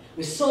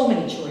with so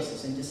many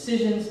choices and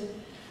decisions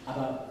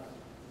about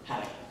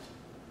how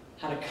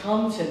to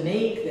come to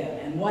make them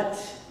and what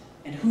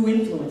and who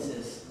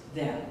influences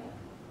them.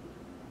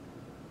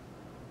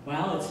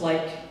 Well, it's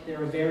like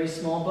they're a very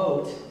small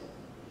boat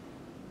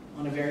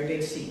on a very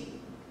big sea.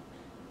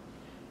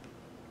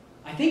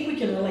 I think we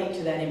can relate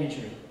to that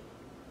imagery.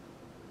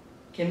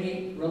 Can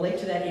we relate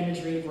to that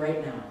imagery of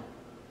right now?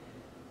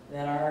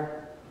 That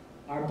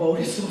our boat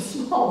is so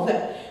small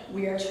that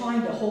we are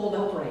trying to hold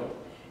upright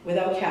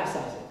without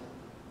capsizing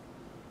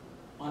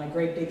on a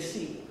great big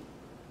sea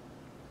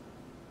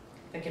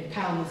that can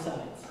pound the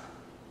sides.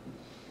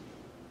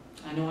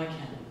 I know I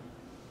can.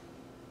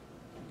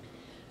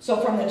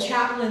 So from the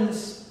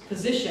chaplain's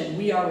position,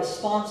 we are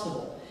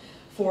responsible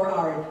for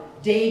our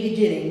day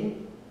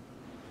beginning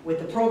with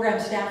the program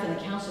staff and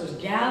the counselors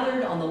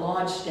gathered on the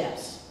lodge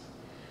steps.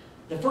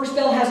 The first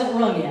bell hasn't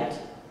rung yet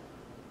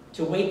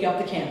to wake up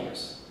the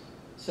campers.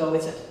 So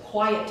it's a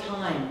quiet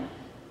time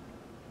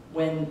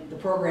when the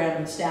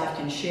program staff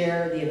can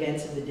share the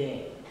events of the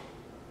day.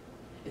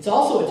 It's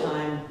also a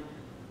time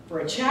for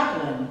a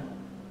chaplain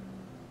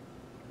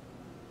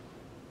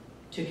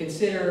to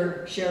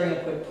consider sharing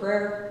a quick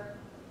prayer,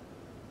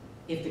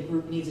 if the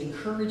group needs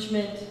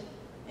encouragement,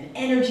 and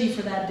energy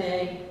for that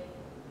day.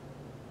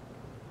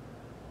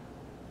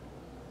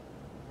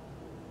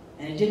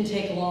 And it didn't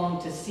take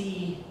long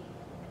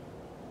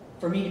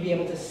for me to be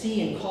able to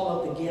see and call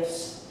out the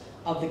gifts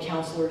of the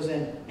counselors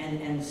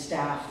and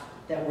staff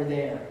that were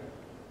there.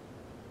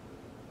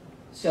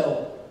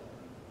 So,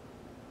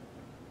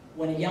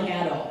 when a young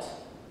adult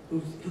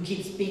who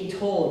keeps being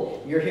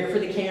told, you're here for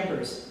the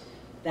campers,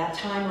 that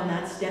time on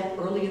that step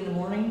early in the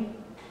morning,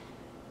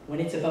 when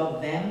it's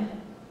about them,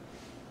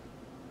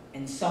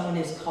 and someone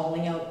is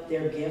calling out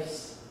their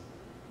gifts,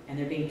 and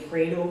they're being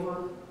prayed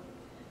over,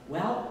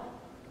 well,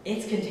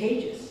 it's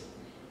contagious,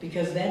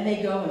 because then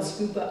they go and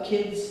scoop up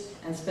kids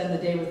and spend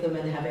the day with them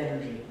and have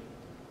energy.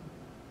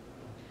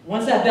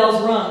 Once that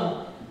bell's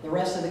rung, the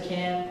rest of the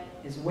camp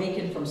is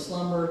wakened from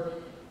slumber,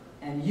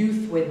 and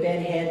youth with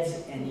bed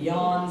heads and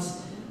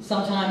yawns,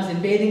 sometimes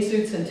in bathing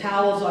suits and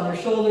towels on their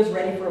shoulders,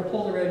 ready for a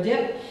polar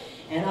dip,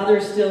 and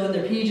others still in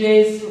their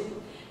PJs,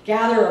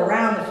 gather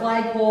around the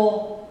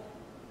flagpole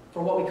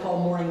for what we call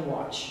morning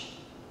watch.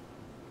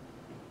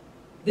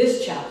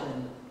 This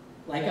chaplain,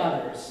 like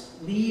others,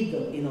 lead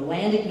them in the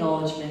land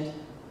acknowledgement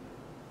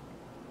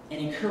and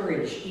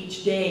encourage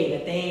each day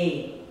that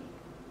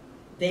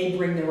they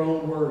bring their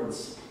own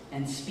words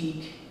and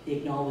speak the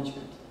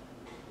acknowledgement.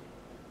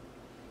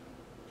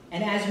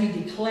 And as we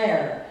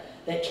declare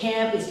that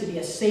camp is to be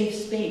a safe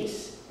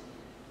space,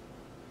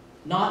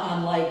 not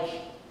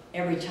unlike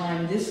every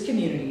time this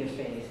community of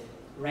faith,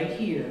 right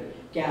here,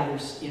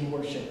 gathers in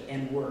worship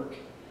and work,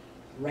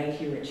 right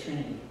here at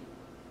Trinity.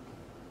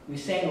 We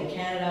sing O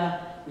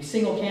Canada,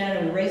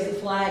 we raise the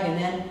flag, and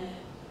then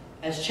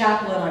as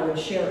chaplain I would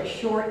share a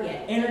short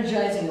yet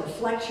energizing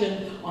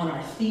reflection on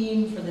our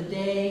theme for the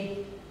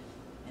day,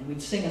 and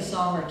we'd sing a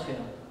song or two.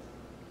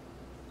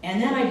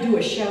 And then I'd do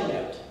a shout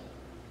out,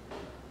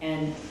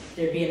 and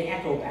there'd be an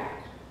echo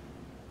back.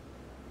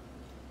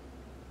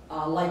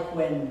 Like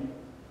when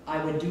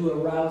I would do a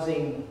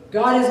rousing,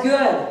 God is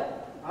good.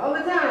 All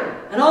the time.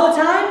 And all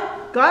the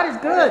time? God is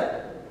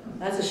good.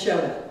 That's a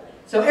shout out.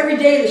 So every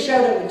day the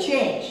shout out would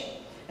change.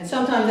 And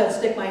sometimes I'd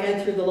stick my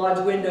head through the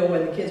lodge window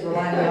when the kids were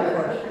lining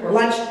up for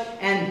lunch,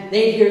 and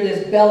they'd hear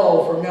this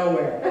bellow from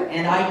nowhere,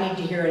 and I'd need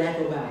to hear an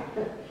echo back.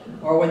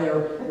 Or when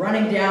they're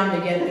running down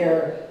to get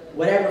their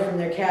whatever from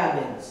their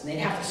cabins, and they'd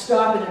have to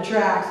stop in their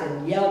tracks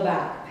and yell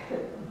back.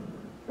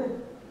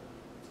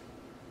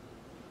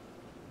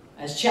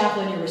 As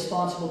chaplain, you're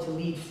responsible to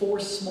lead 4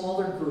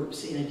 smaller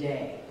groups in a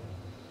day.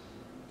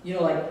 You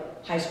know,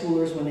 like high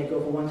schoolers when they go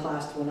from one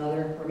class to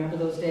another. Remember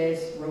those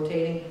days,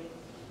 rotating?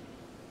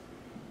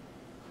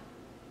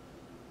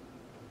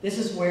 This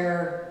is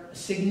where a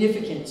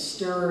significant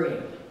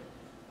stirring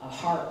of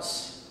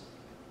hearts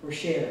were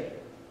shared.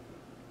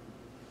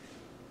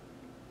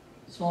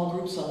 Small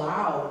groups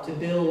allow to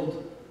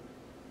build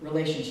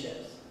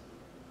relationships.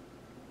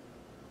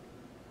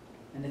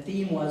 And the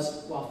theme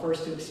was, well,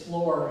 first to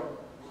explore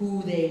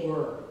who they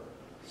were.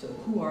 So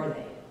who are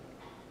they?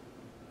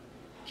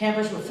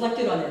 Campers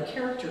reflected on their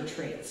character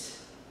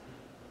traits,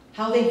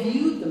 how they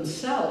viewed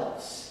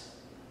themselves.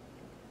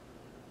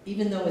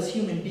 Even though as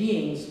human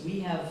beings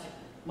we have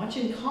much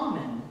in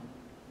common,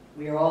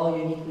 we are all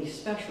uniquely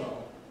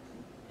special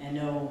and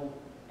known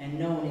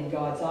in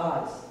God's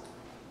eyes.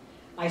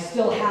 I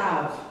still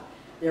have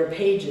their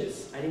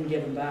pages. I didn't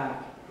give them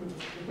back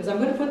because I'm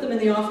going to put them in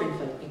the offering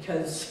plate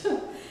because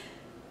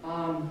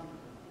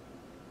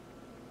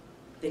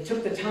they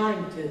took the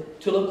time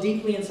to look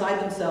deeply inside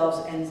themselves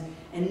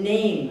and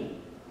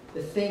name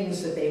the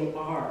things that they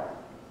are: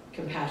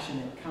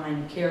 compassionate,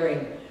 kind,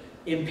 caring,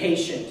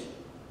 impatient.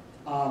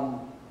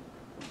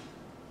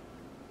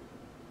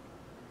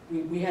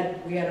 We had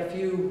a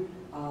few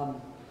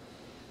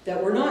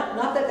that were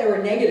not that they were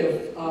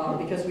negative,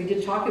 because we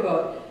did talk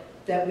about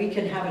that we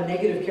can have a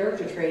negative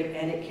character trait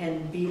and it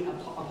can be a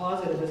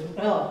positive as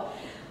well,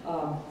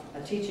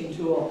 a teaching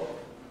tool.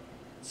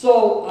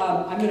 So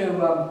I'm going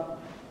to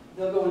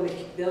they'll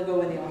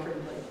go in the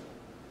offering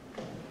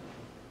plate.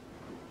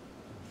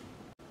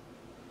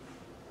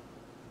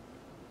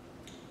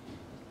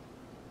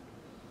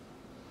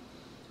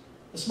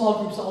 The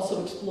small groups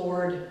also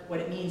explored what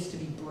it means to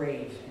be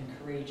brave and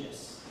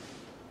courageous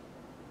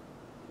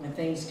when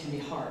things can be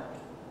hard,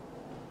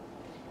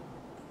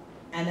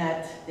 and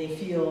that they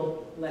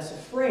feel less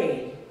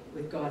afraid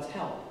with God's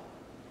help.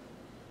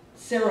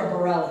 Sarah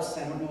Bareilles,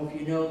 I don't know if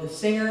you know the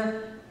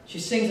singer, she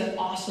sings an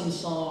awesome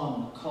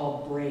song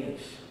called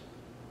Brave.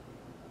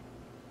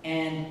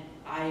 And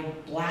I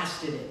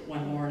blasted it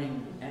one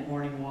morning at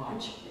Morning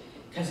Watch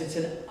because it's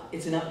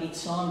an upbeat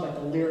song, but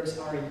the lyrics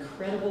are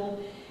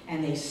incredible.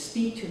 And they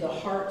speak to the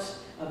heart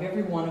of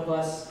every one of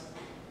us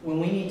when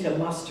we need to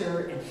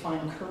muster and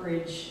find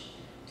courage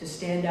to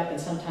stand up.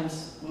 And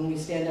sometimes when we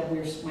stand up, we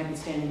might be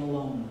standing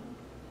alone.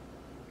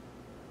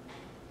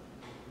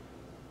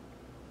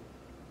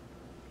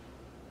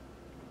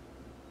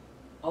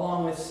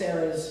 Along with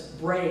Sarah's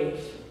Brave,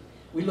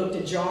 we looked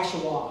at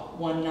Joshua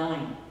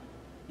 1:9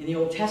 in the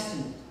Old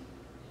Testament,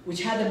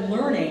 which had them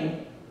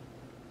learning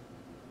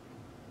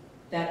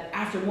that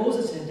after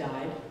Moses had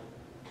died,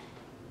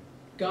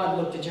 God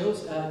looked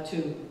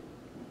to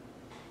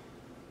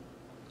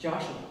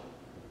Joshua.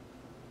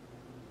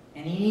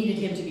 And he needed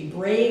him to be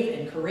brave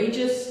and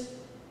courageous.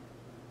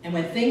 And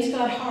when things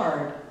got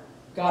hard,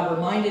 God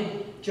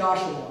reminded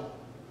Joshua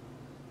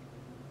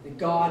that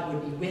God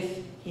would be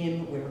with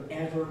him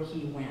wherever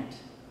he went.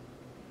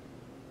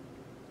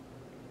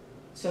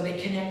 So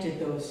they connected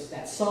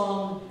that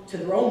song to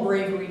their own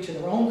bravery, to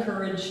their own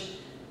courage.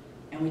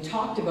 And we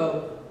talked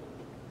about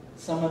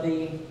some of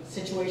the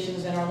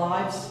situations in our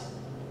lives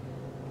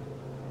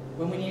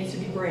when we needed to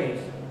be brave.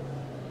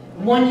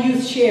 One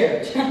youth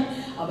shared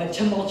of a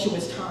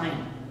tumultuous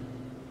time.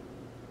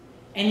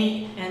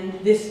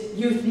 And this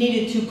youth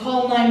needed to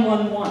call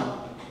 911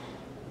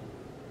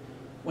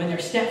 when their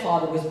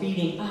stepfather was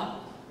beating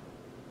up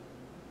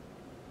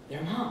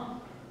their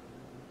mom.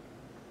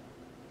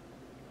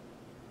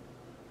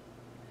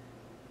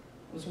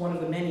 It was one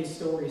of the many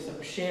stories that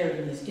were shared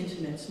in these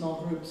intimate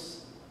small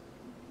groups.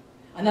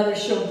 Another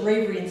showed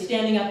bravery in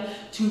standing up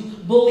to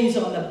bullies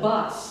on the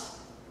bus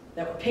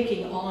that were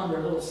picking on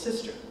their little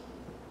sister.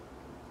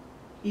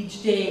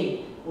 Each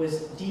day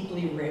was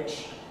deeply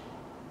rich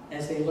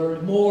as they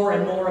learned more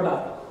and more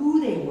about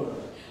who they were,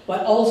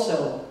 but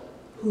also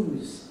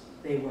whose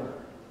they were.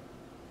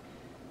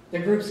 The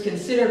groups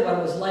considered what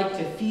it was like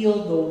to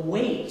feel the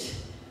weight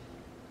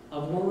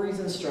of worries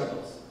and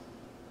struggles.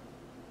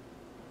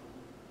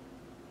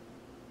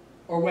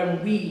 Or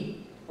when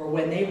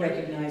they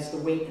recognized the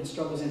weight and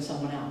struggles in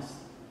someone else.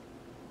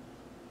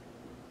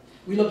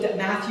 We looked at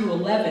Matthew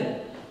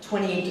 11,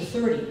 28 to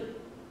 30,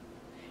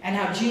 and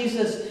how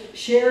Jesus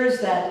shares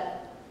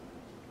that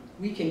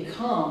we can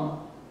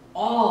come,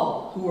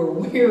 all who are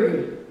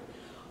weary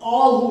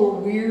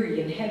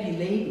and heavy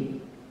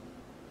laden.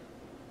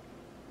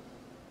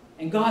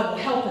 And God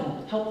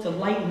will help to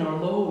lighten our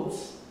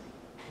loads.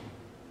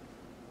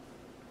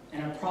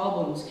 And our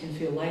problems can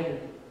feel lighter.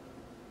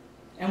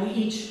 And we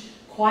each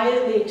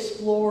quietly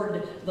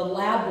explored the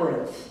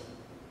labyrinth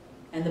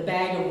and the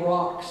bag of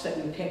rocks that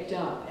we picked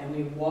up, and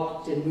we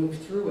walked and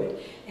moved through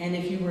it. And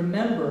if you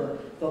remember,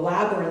 the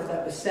labyrinth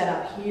that was set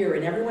up here,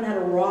 and everyone had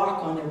a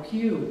rock on their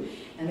pew,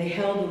 and they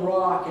held the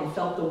rock and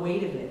felt the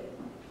weight of it.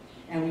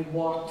 And we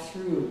walked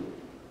through,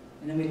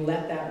 and then we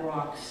let that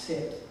rock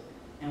sit,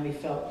 and we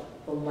felt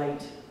the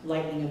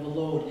lightening of the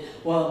load.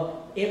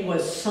 Well, it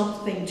was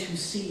something to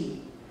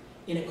see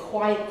in a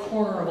quiet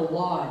corner of a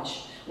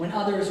lodge when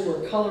others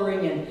were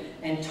coloring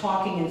and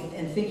talking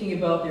and thinking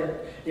about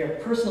their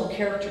personal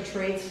character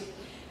traits.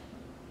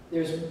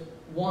 There's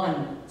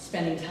one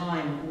spending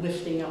time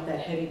lifting up that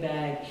heavy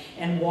bag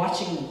and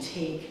watching them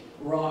take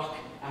rock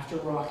after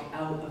rock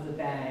out of the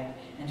bag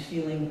and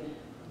feeling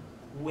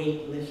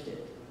weight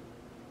lifted.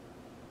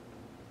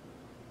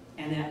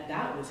 And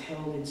that was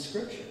held in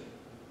Scripture.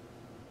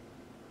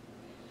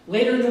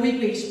 Later in the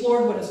week, we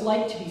explored what it's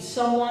like to be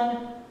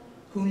someone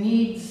who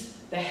needs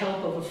the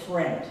help of a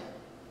friend.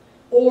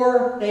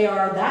 Or they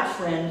are that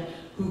friend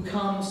who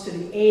comes to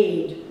the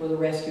aid or the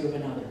rescue of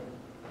another.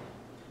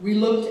 We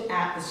looked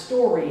at the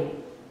story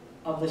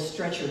of the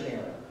stretcher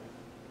bearer.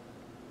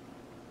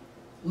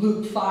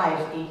 Luke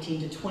 5,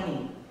 18 to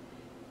 20,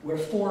 where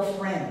four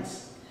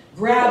friends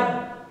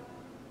grabbed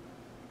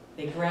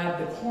the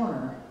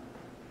corner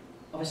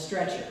of a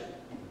stretcher,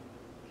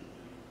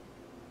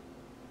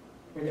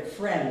 where their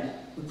friend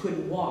who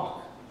couldn't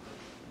walk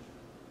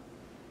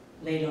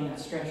laid on that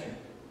stretcher.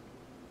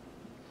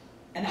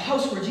 And the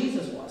house where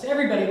Jesus was,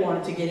 everybody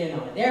wanted to get in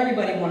on it.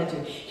 Everybody wanted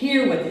to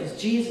hear what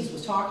this Jesus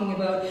was talking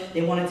about.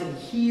 They wanted to be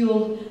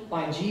healed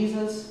by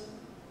Jesus.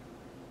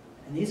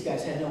 And these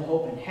guys had no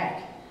hope in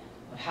heck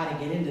of how to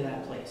get into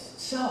that place.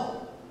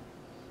 So,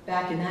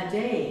 back in that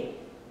day,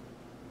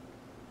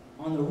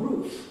 on the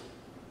roof,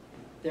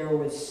 the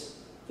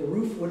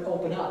roof would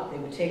open up. They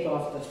would take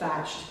off the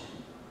thatched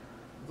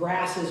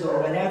grasses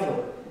or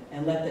whatever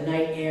and let the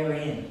night air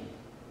in.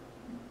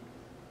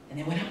 And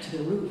they went up to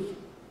the roof.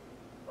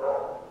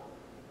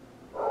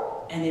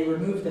 And they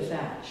removed the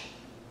thatch.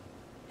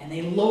 And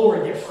they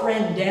lowered their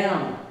friend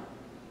down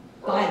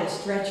by the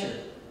stretcher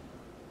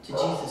to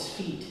Jesus'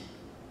 feet.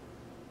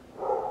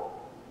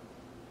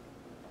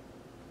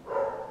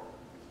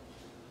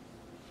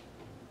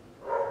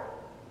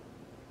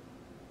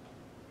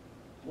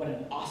 What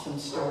an awesome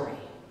story.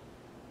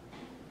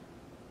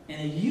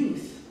 And the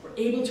youth were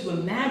able to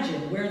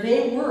imagine where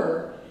they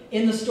were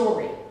in the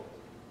story.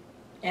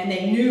 And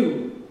they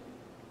knew.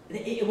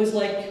 It was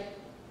like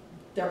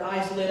their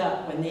eyes lit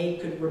up when they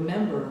could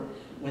remember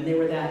when they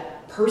were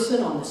that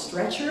person on the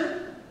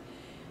stretcher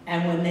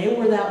and when they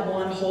were that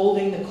one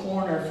holding the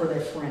corner for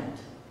their friend.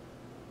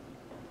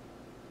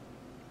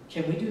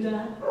 Can we do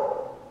that?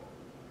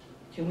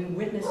 Can we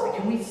witness that?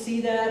 Can we see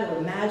that or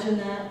imagine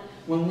that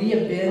when we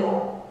have been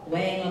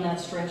laying on that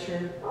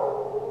stretcher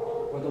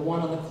or the one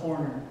on the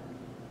corner?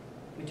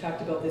 We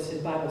talked about this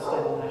in Bible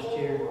study last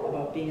year,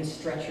 about being a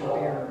stretcher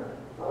bearer.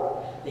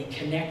 They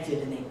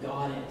connected and they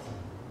got it.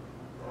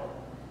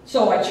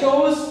 So I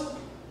chose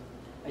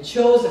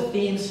a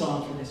theme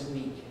song for this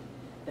week.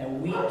 That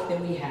week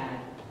that we had,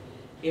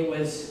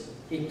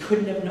 it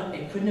couldn't have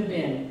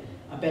been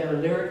a better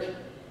lyric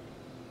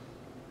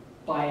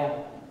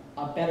by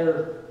a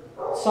better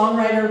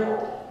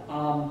songwriter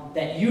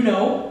that you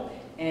know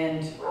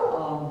and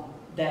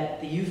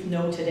that the youth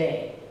know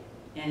today.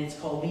 And it's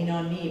called Lean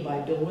on Me by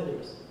Bill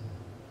Withers.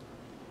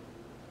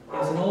 It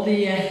was an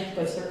oldie,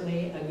 but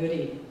certainly a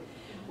goodie.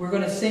 We're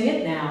going to sing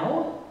it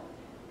now,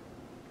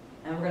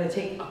 and we're going to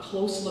take a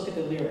close look at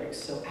the lyrics.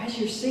 So as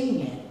you're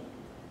singing it,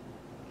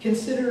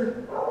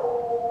 consider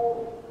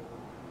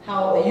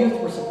how the youth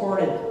were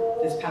supported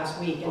this past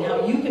week and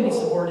how you can be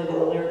supported in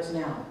the lyrics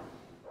now.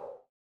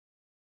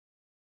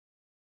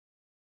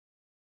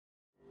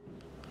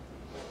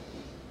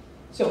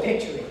 So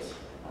picture it.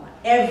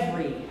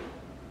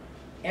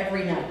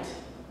 Every night,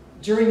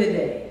 during the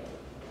day,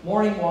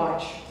 morning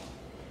watch,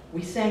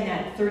 we sang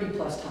that 30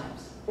 plus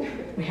times.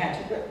 We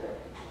had to.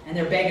 And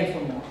they're begging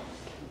for more.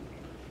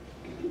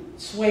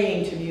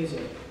 Swaying to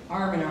music,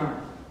 arm in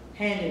arm,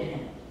 hand in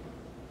hand.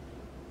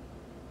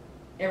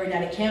 Every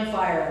night at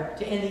campfire,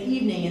 to end the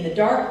evening in the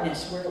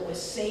darkness where it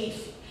was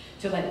safe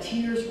to let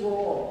tears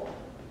roll.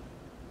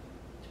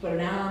 To put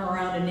an arm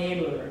around a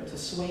neighbor and to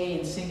sway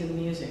and sing to the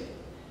music.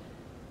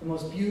 The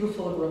most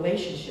beautiful of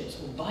relationships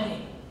were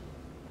budding.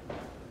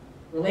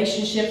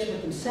 Relationships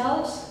with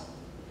themselves,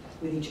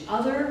 with each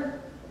other,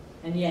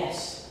 and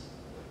yes,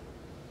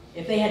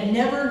 if they had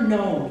never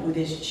known who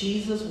this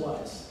Jesus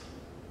was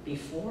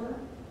before,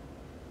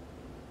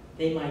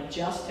 they might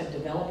just have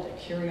developed a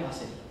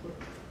curiosity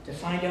to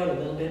find out a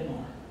little bit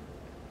more.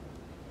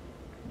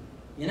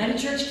 United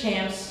Church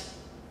camps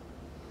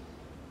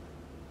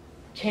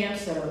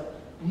that are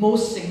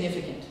most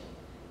significant,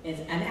 is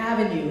an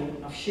avenue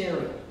of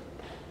sharing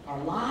our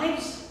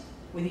lives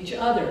with each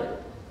other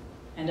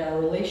and our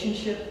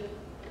relationship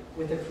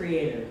with the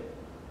Creator.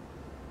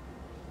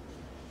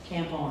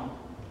 Camp on.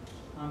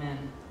 Amen.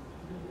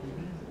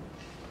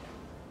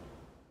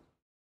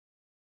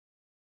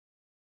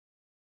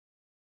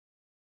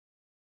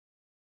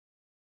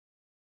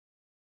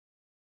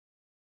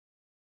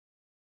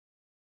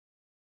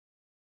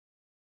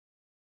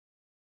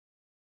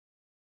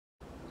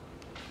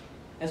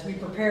 As we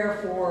prepare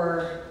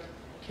for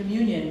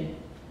communion,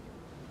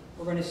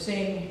 we're going to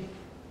sing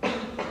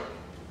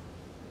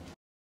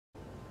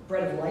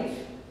Bread of Life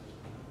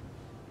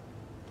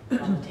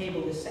on the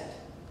table is set.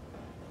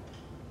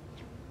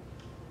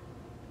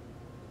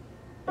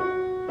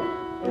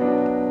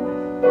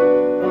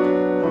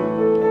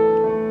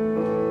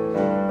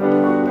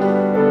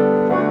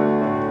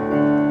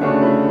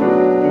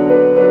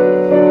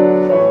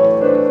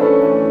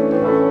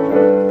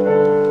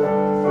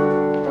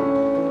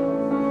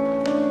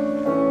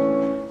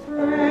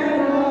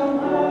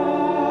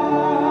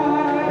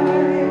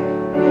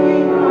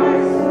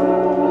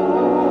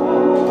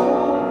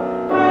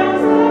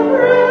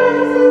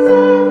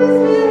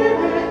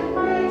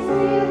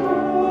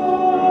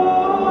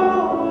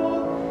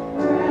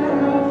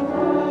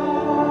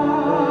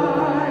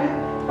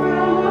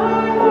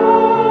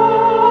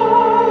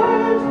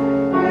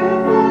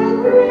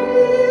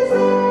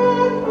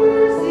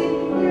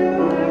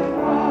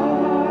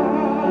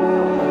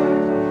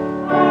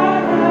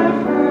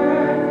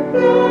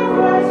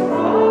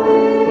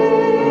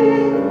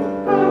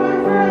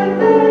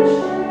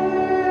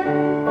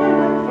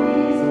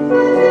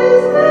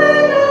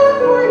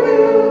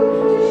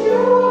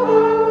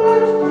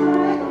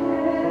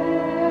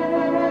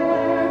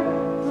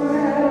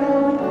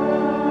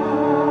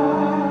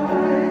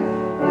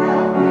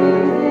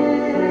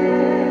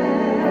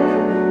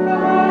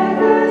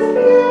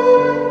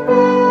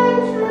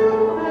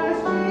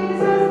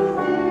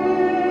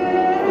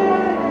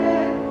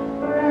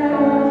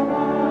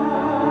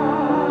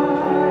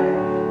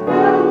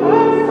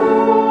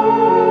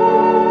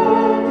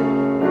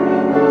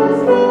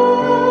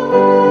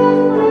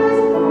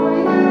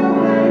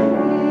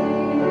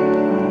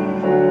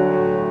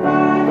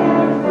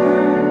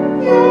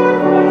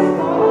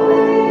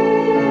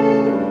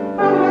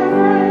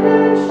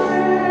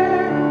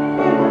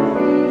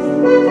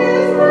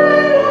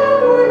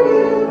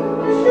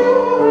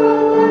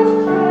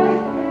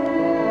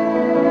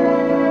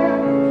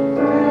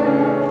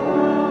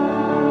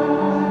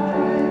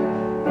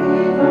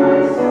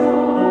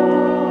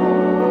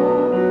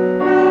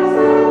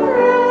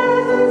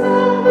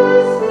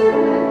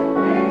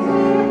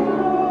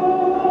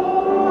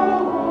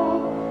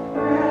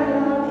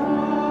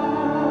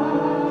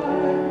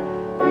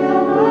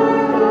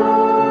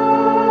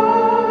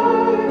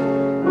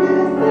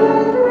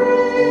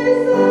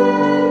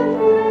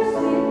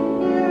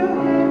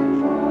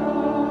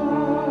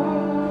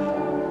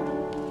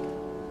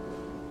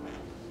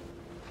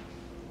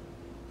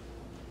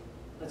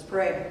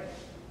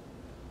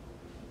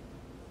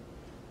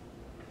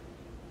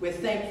 With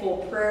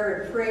thankful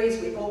prayer and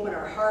praise, we open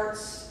our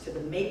hearts to the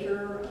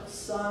Maker of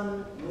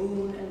sun,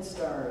 moon, and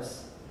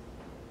stars.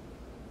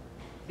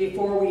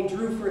 Before we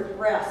drew forth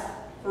breath,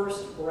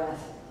 first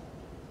breath,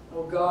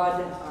 O God,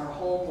 our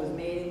home was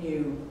made in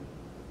you,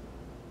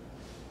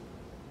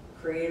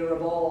 Creator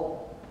of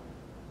all.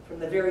 From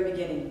the very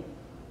beginning,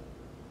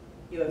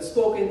 you have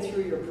spoken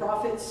through your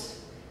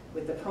prophets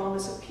with the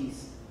promise of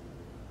peace.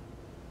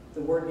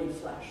 The Word made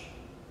flesh.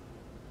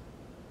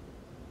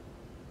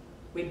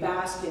 We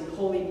bask in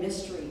holy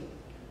mystery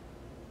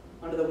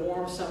under the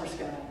warm summer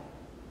sky.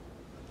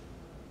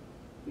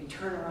 We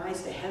turn our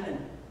eyes to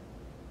heaven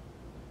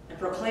and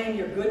proclaim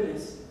your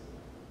goodness.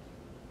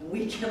 And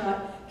we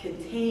cannot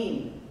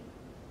contain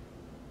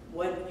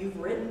what you've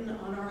written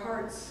on our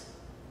hearts.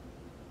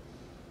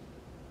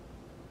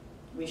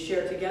 We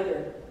share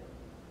together,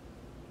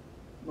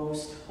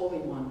 most Holy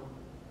One.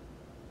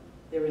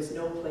 There is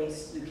no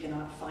place you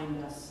cannot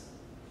find us,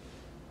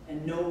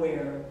 and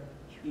nowhere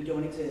you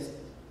don't exist.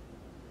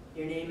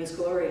 Your name is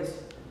glorious.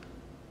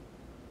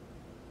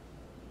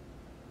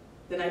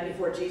 The night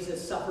before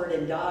Jesus suffered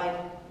and died,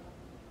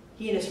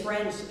 he and his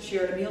friends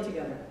shared a meal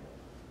together.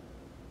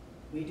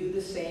 We do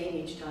the same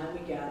each time we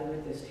gather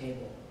at this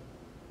table.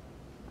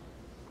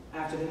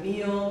 After the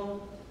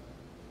meal,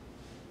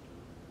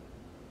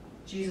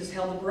 Jesus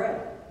held the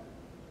bread.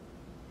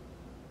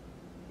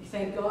 He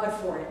thanked God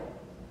for it.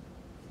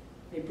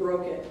 He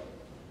broke it,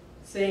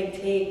 saying,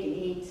 "Take and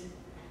eat.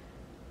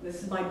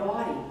 This is my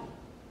body,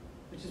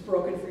 which is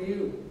broken for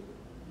you.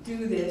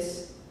 Do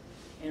this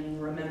in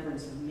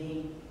remembrance of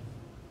me."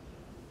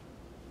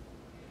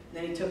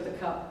 Then he took the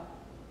cup.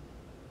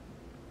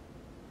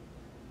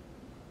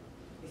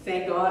 He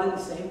thanked God in the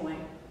same way.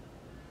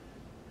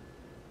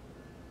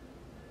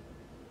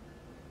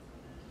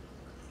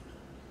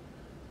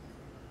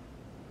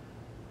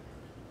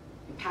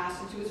 He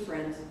passed it to his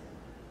friends.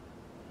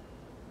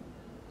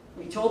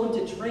 He told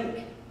them to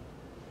drink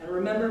and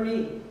remember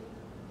me.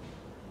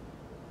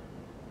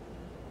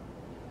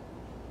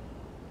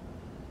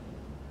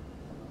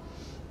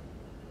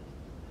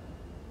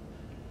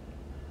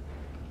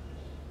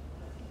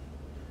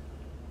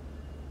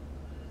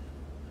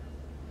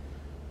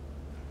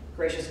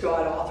 Gracious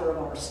God, author of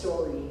our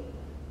story,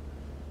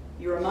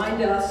 you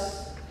remind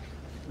us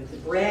with the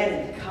bread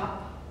and the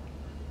cup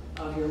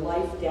of your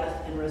life,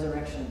 death, and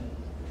resurrection.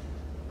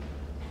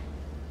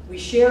 We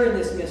share in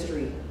this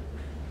mystery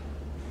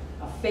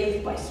of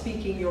faith by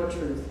speaking your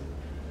truth.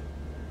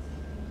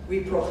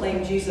 We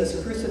proclaim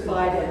Jesus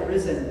crucified and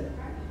risen,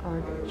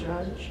 Our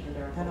judge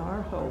and our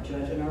our hope.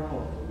 judge and our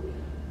hope.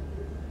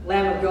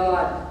 Lamb of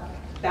God,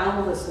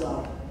 boundless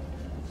love,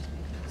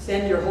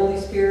 send your Holy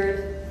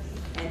Spirit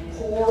and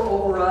pour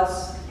over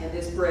us and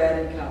this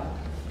bread and cup,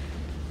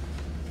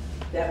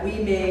 that we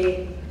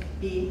may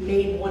be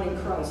made one in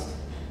Christ.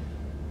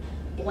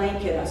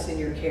 Blanket us in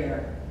your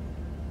care,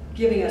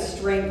 giving us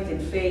strength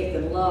and faith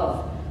and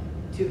love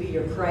to be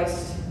your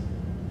Christ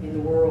in the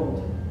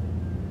world.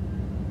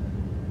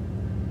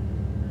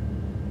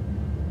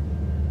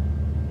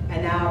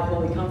 And now,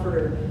 Holy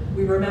Comforter,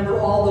 we remember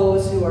all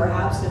those who are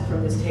absent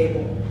from this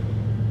table,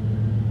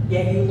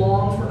 yet you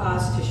long for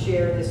us to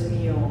share this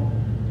meal.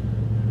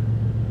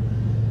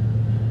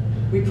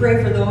 We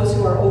pray for those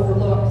who are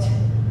overlooked,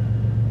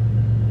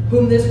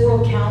 whom this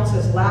world counts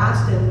as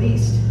last and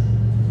least.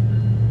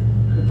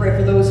 We pray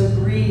for those who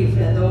grieve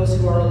and those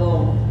who are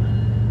alone.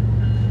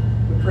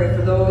 We pray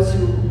for those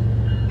who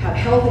have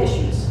health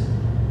issues,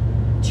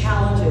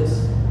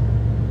 challenges,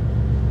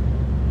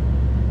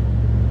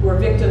 who are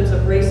victims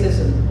of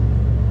racism,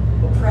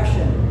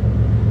 oppression,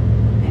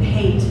 and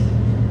hate.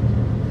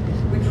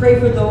 We pray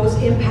for those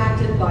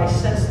impacted by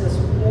senseless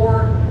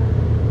war,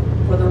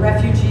 for the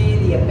refugee,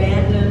 the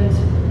abandoned,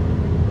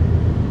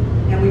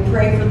 and we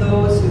pray for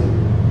those who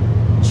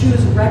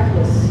choose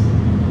reckless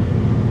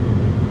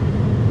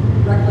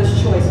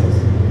choices,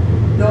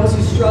 those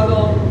who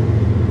struggle,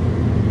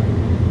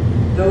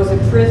 those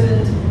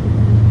imprisoned,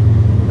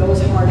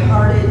 those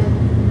hard-hearted,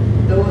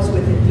 those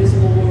with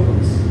invisible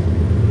wounds.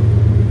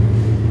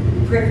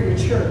 We pray for your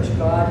church,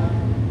 God,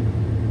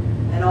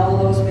 and all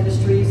those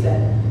ministries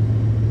that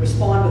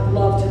respond with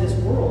love to this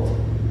world.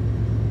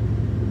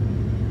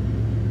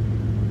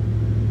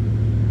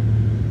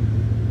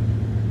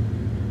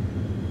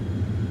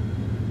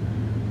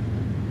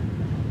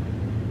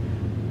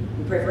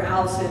 We pray for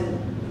Alison.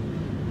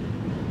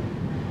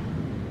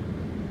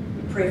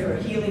 We pray for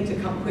healing to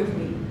come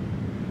quickly.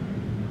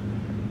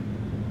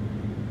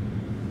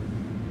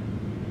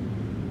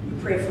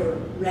 We pray for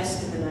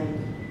rest in the night.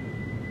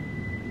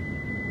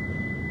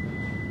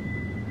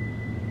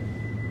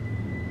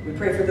 We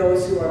pray for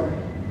those who are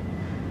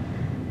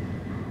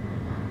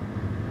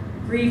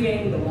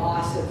grieving the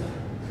loss of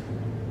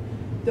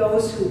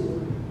those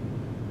who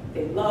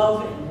they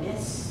love and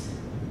miss.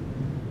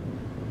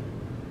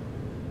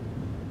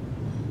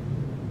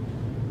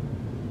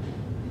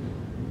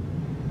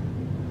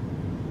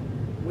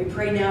 We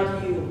pray now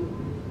to you,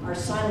 our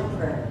silent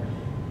prayer.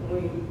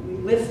 We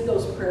lift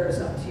those prayers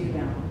up to you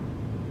now.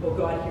 Oh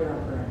God, hear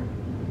our prayer.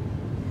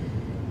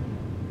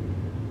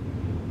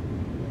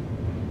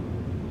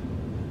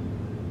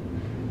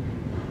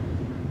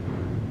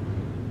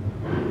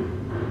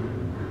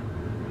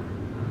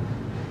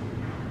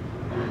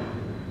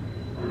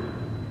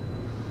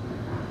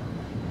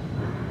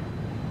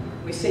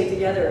 We say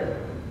together,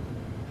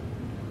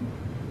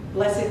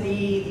 blessed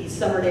be these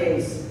summer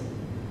days.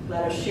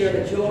 Let us share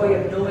the joy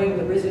of knowing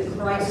the risen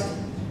Christ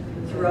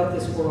throughout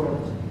this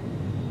world.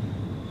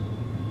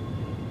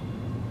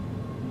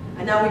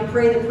 And now we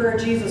pray the prayer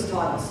Jesus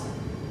taught us.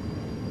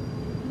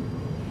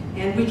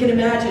 And we can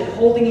imagine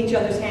holding each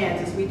other's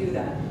hands as we do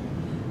that.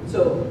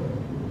 So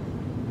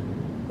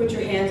put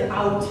your hands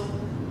out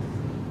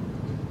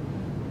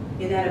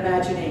in that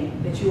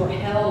imagining that you are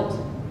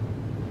held.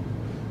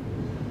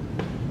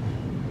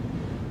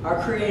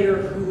 Our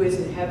Creator who is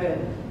in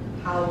heaven,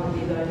 hallowed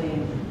be thy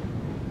name.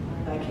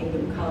 Thy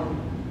kingdom come,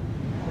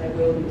 thy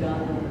will be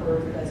done on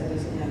earth as it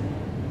is in heaven.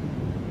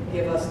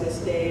 Give us this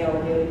day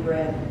our daily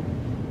bread,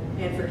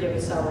 and forgive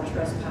us our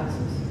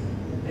trespasses,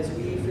 as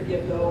we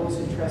forgive those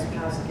who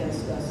trespass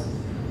against us.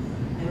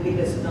 And lead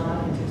us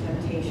not into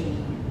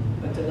temptation,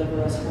 but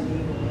deliver us from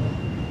evil.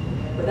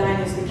 For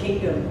thine is the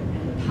kingdom,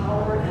 and the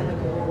power, and the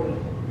glory,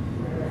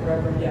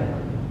 forever and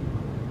ever.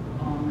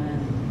 Amen.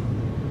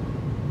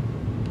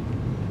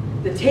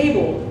 The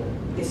table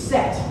is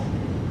set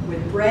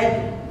with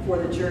bread for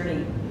the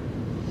journey,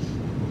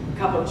 a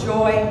cup of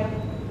joy,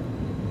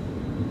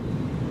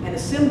 and a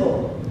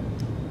symbol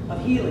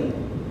of healing,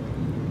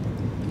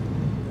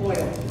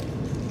 oil.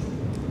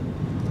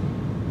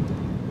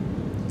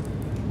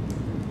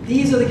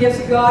 These are the gifts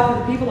of God for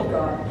the people of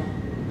God.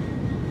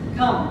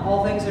 Come,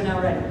 all things are now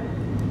ready.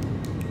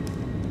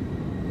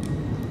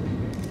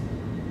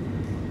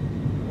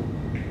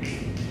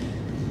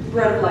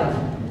 Bread of life.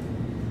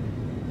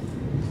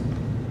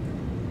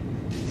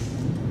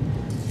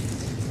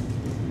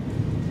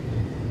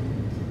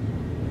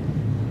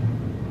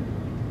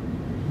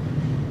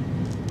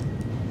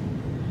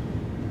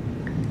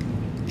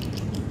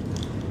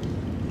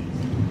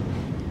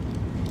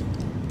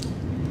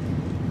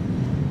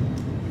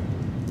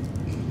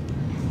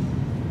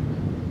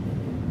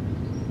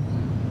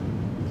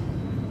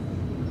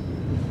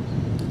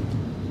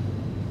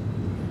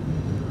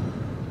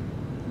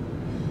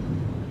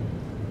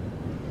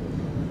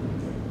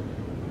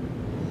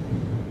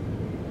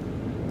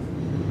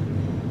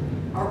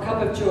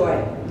 Of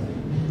joy.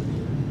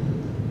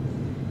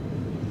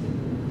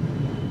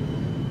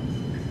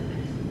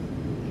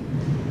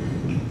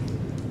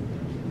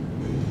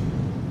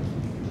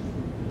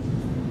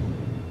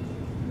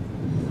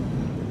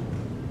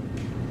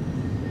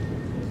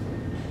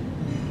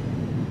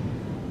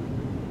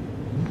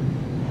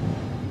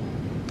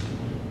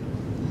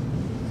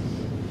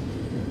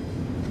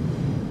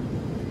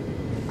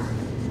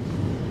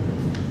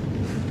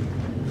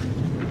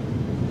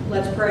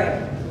 Let's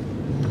pray.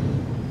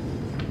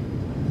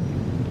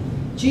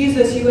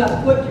 Jesus, you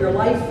have put your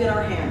life in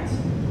our hands.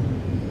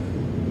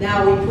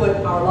 Now we put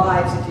our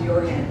lives into your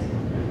hands.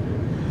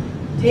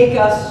 Take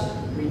us,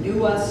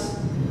 renew us,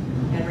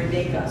 and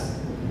remake us.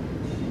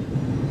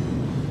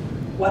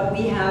 What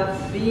we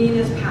have been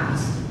is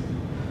past.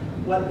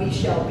 What we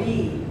shall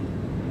be,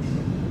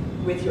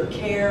 with your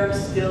care,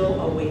 still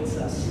awaits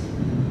us.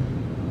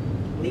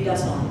 Lead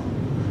us on.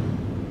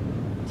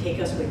 Take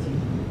us with you.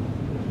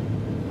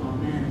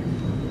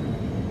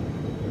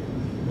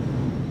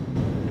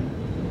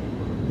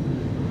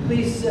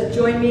 Please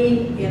join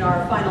me in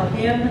our final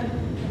hymn,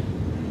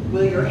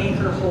 Will Your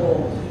Anchor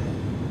Hold?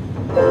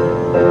 Thank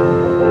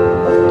you.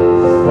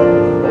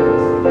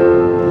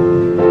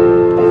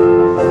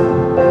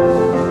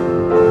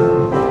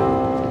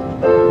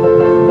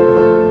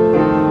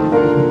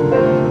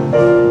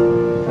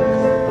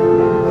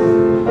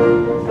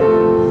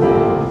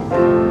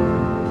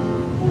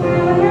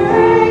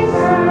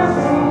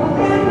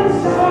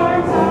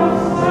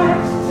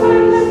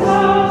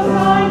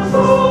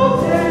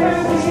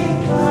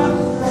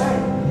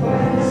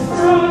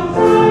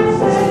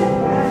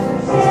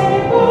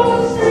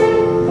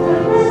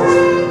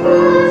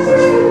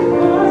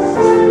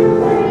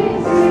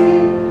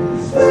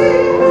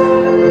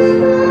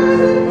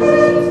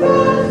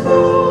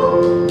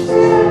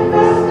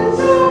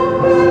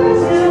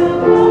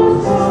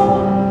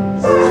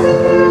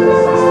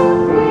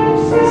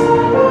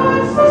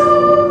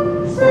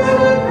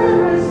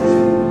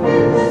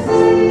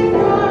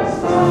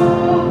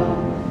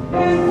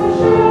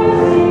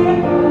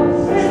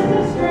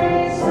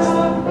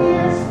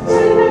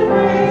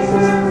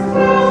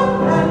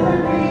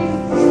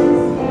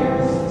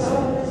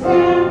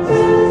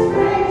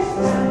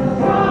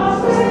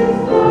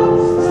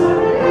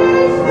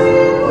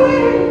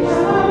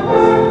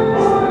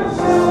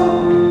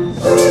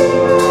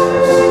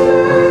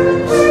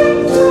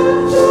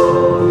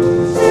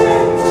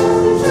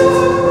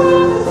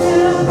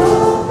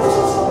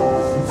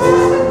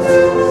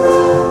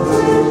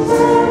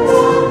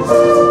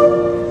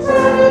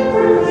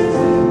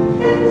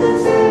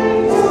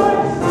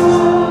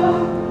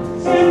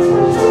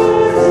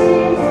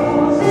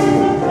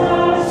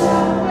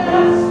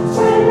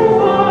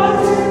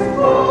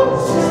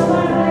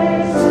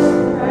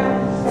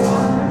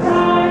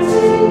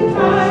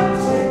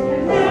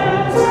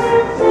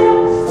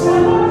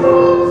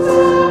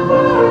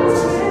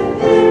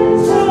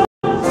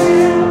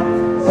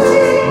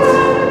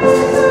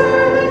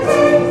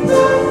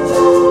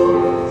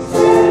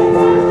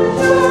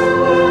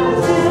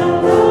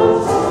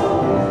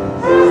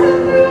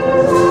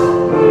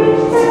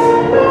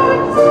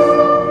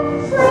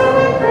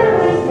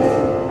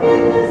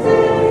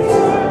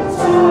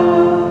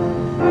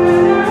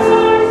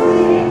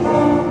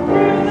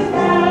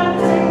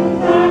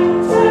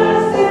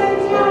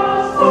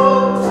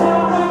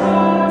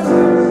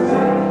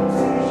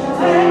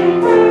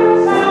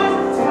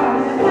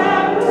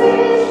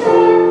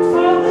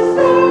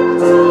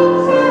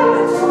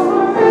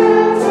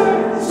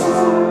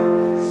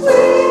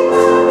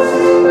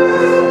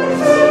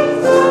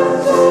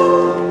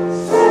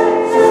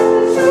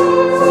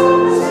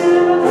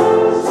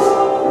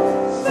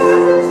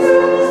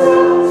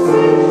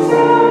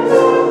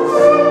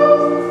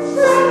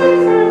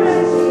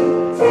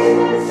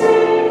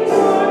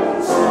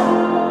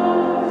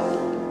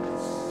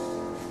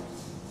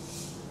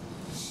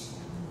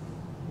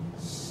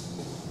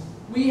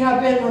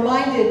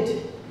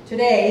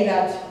 today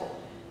that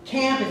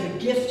camp is a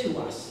gift to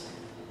us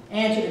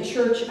and to the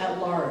church at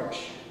large.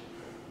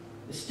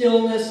 The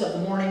stillness of the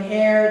morning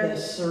air,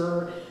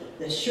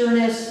 the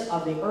sureness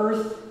of the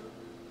earth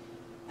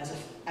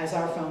as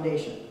our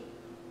foundation.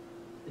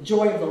 The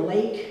joy of the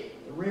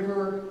lake, the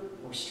river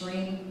or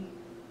stream,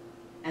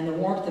 and the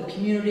warmth of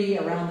community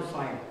around the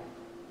fire.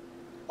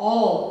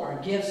 All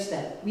are gifts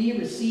that we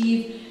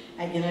receive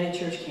at United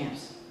Church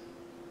camps,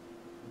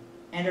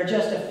 and are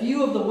just a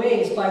few of the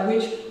ways by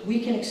which we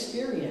can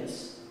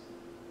experience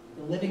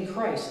the living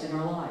Christ in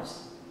our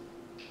lives.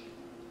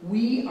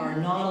 We are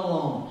not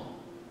alone.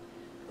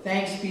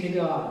 Thanks be to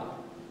God.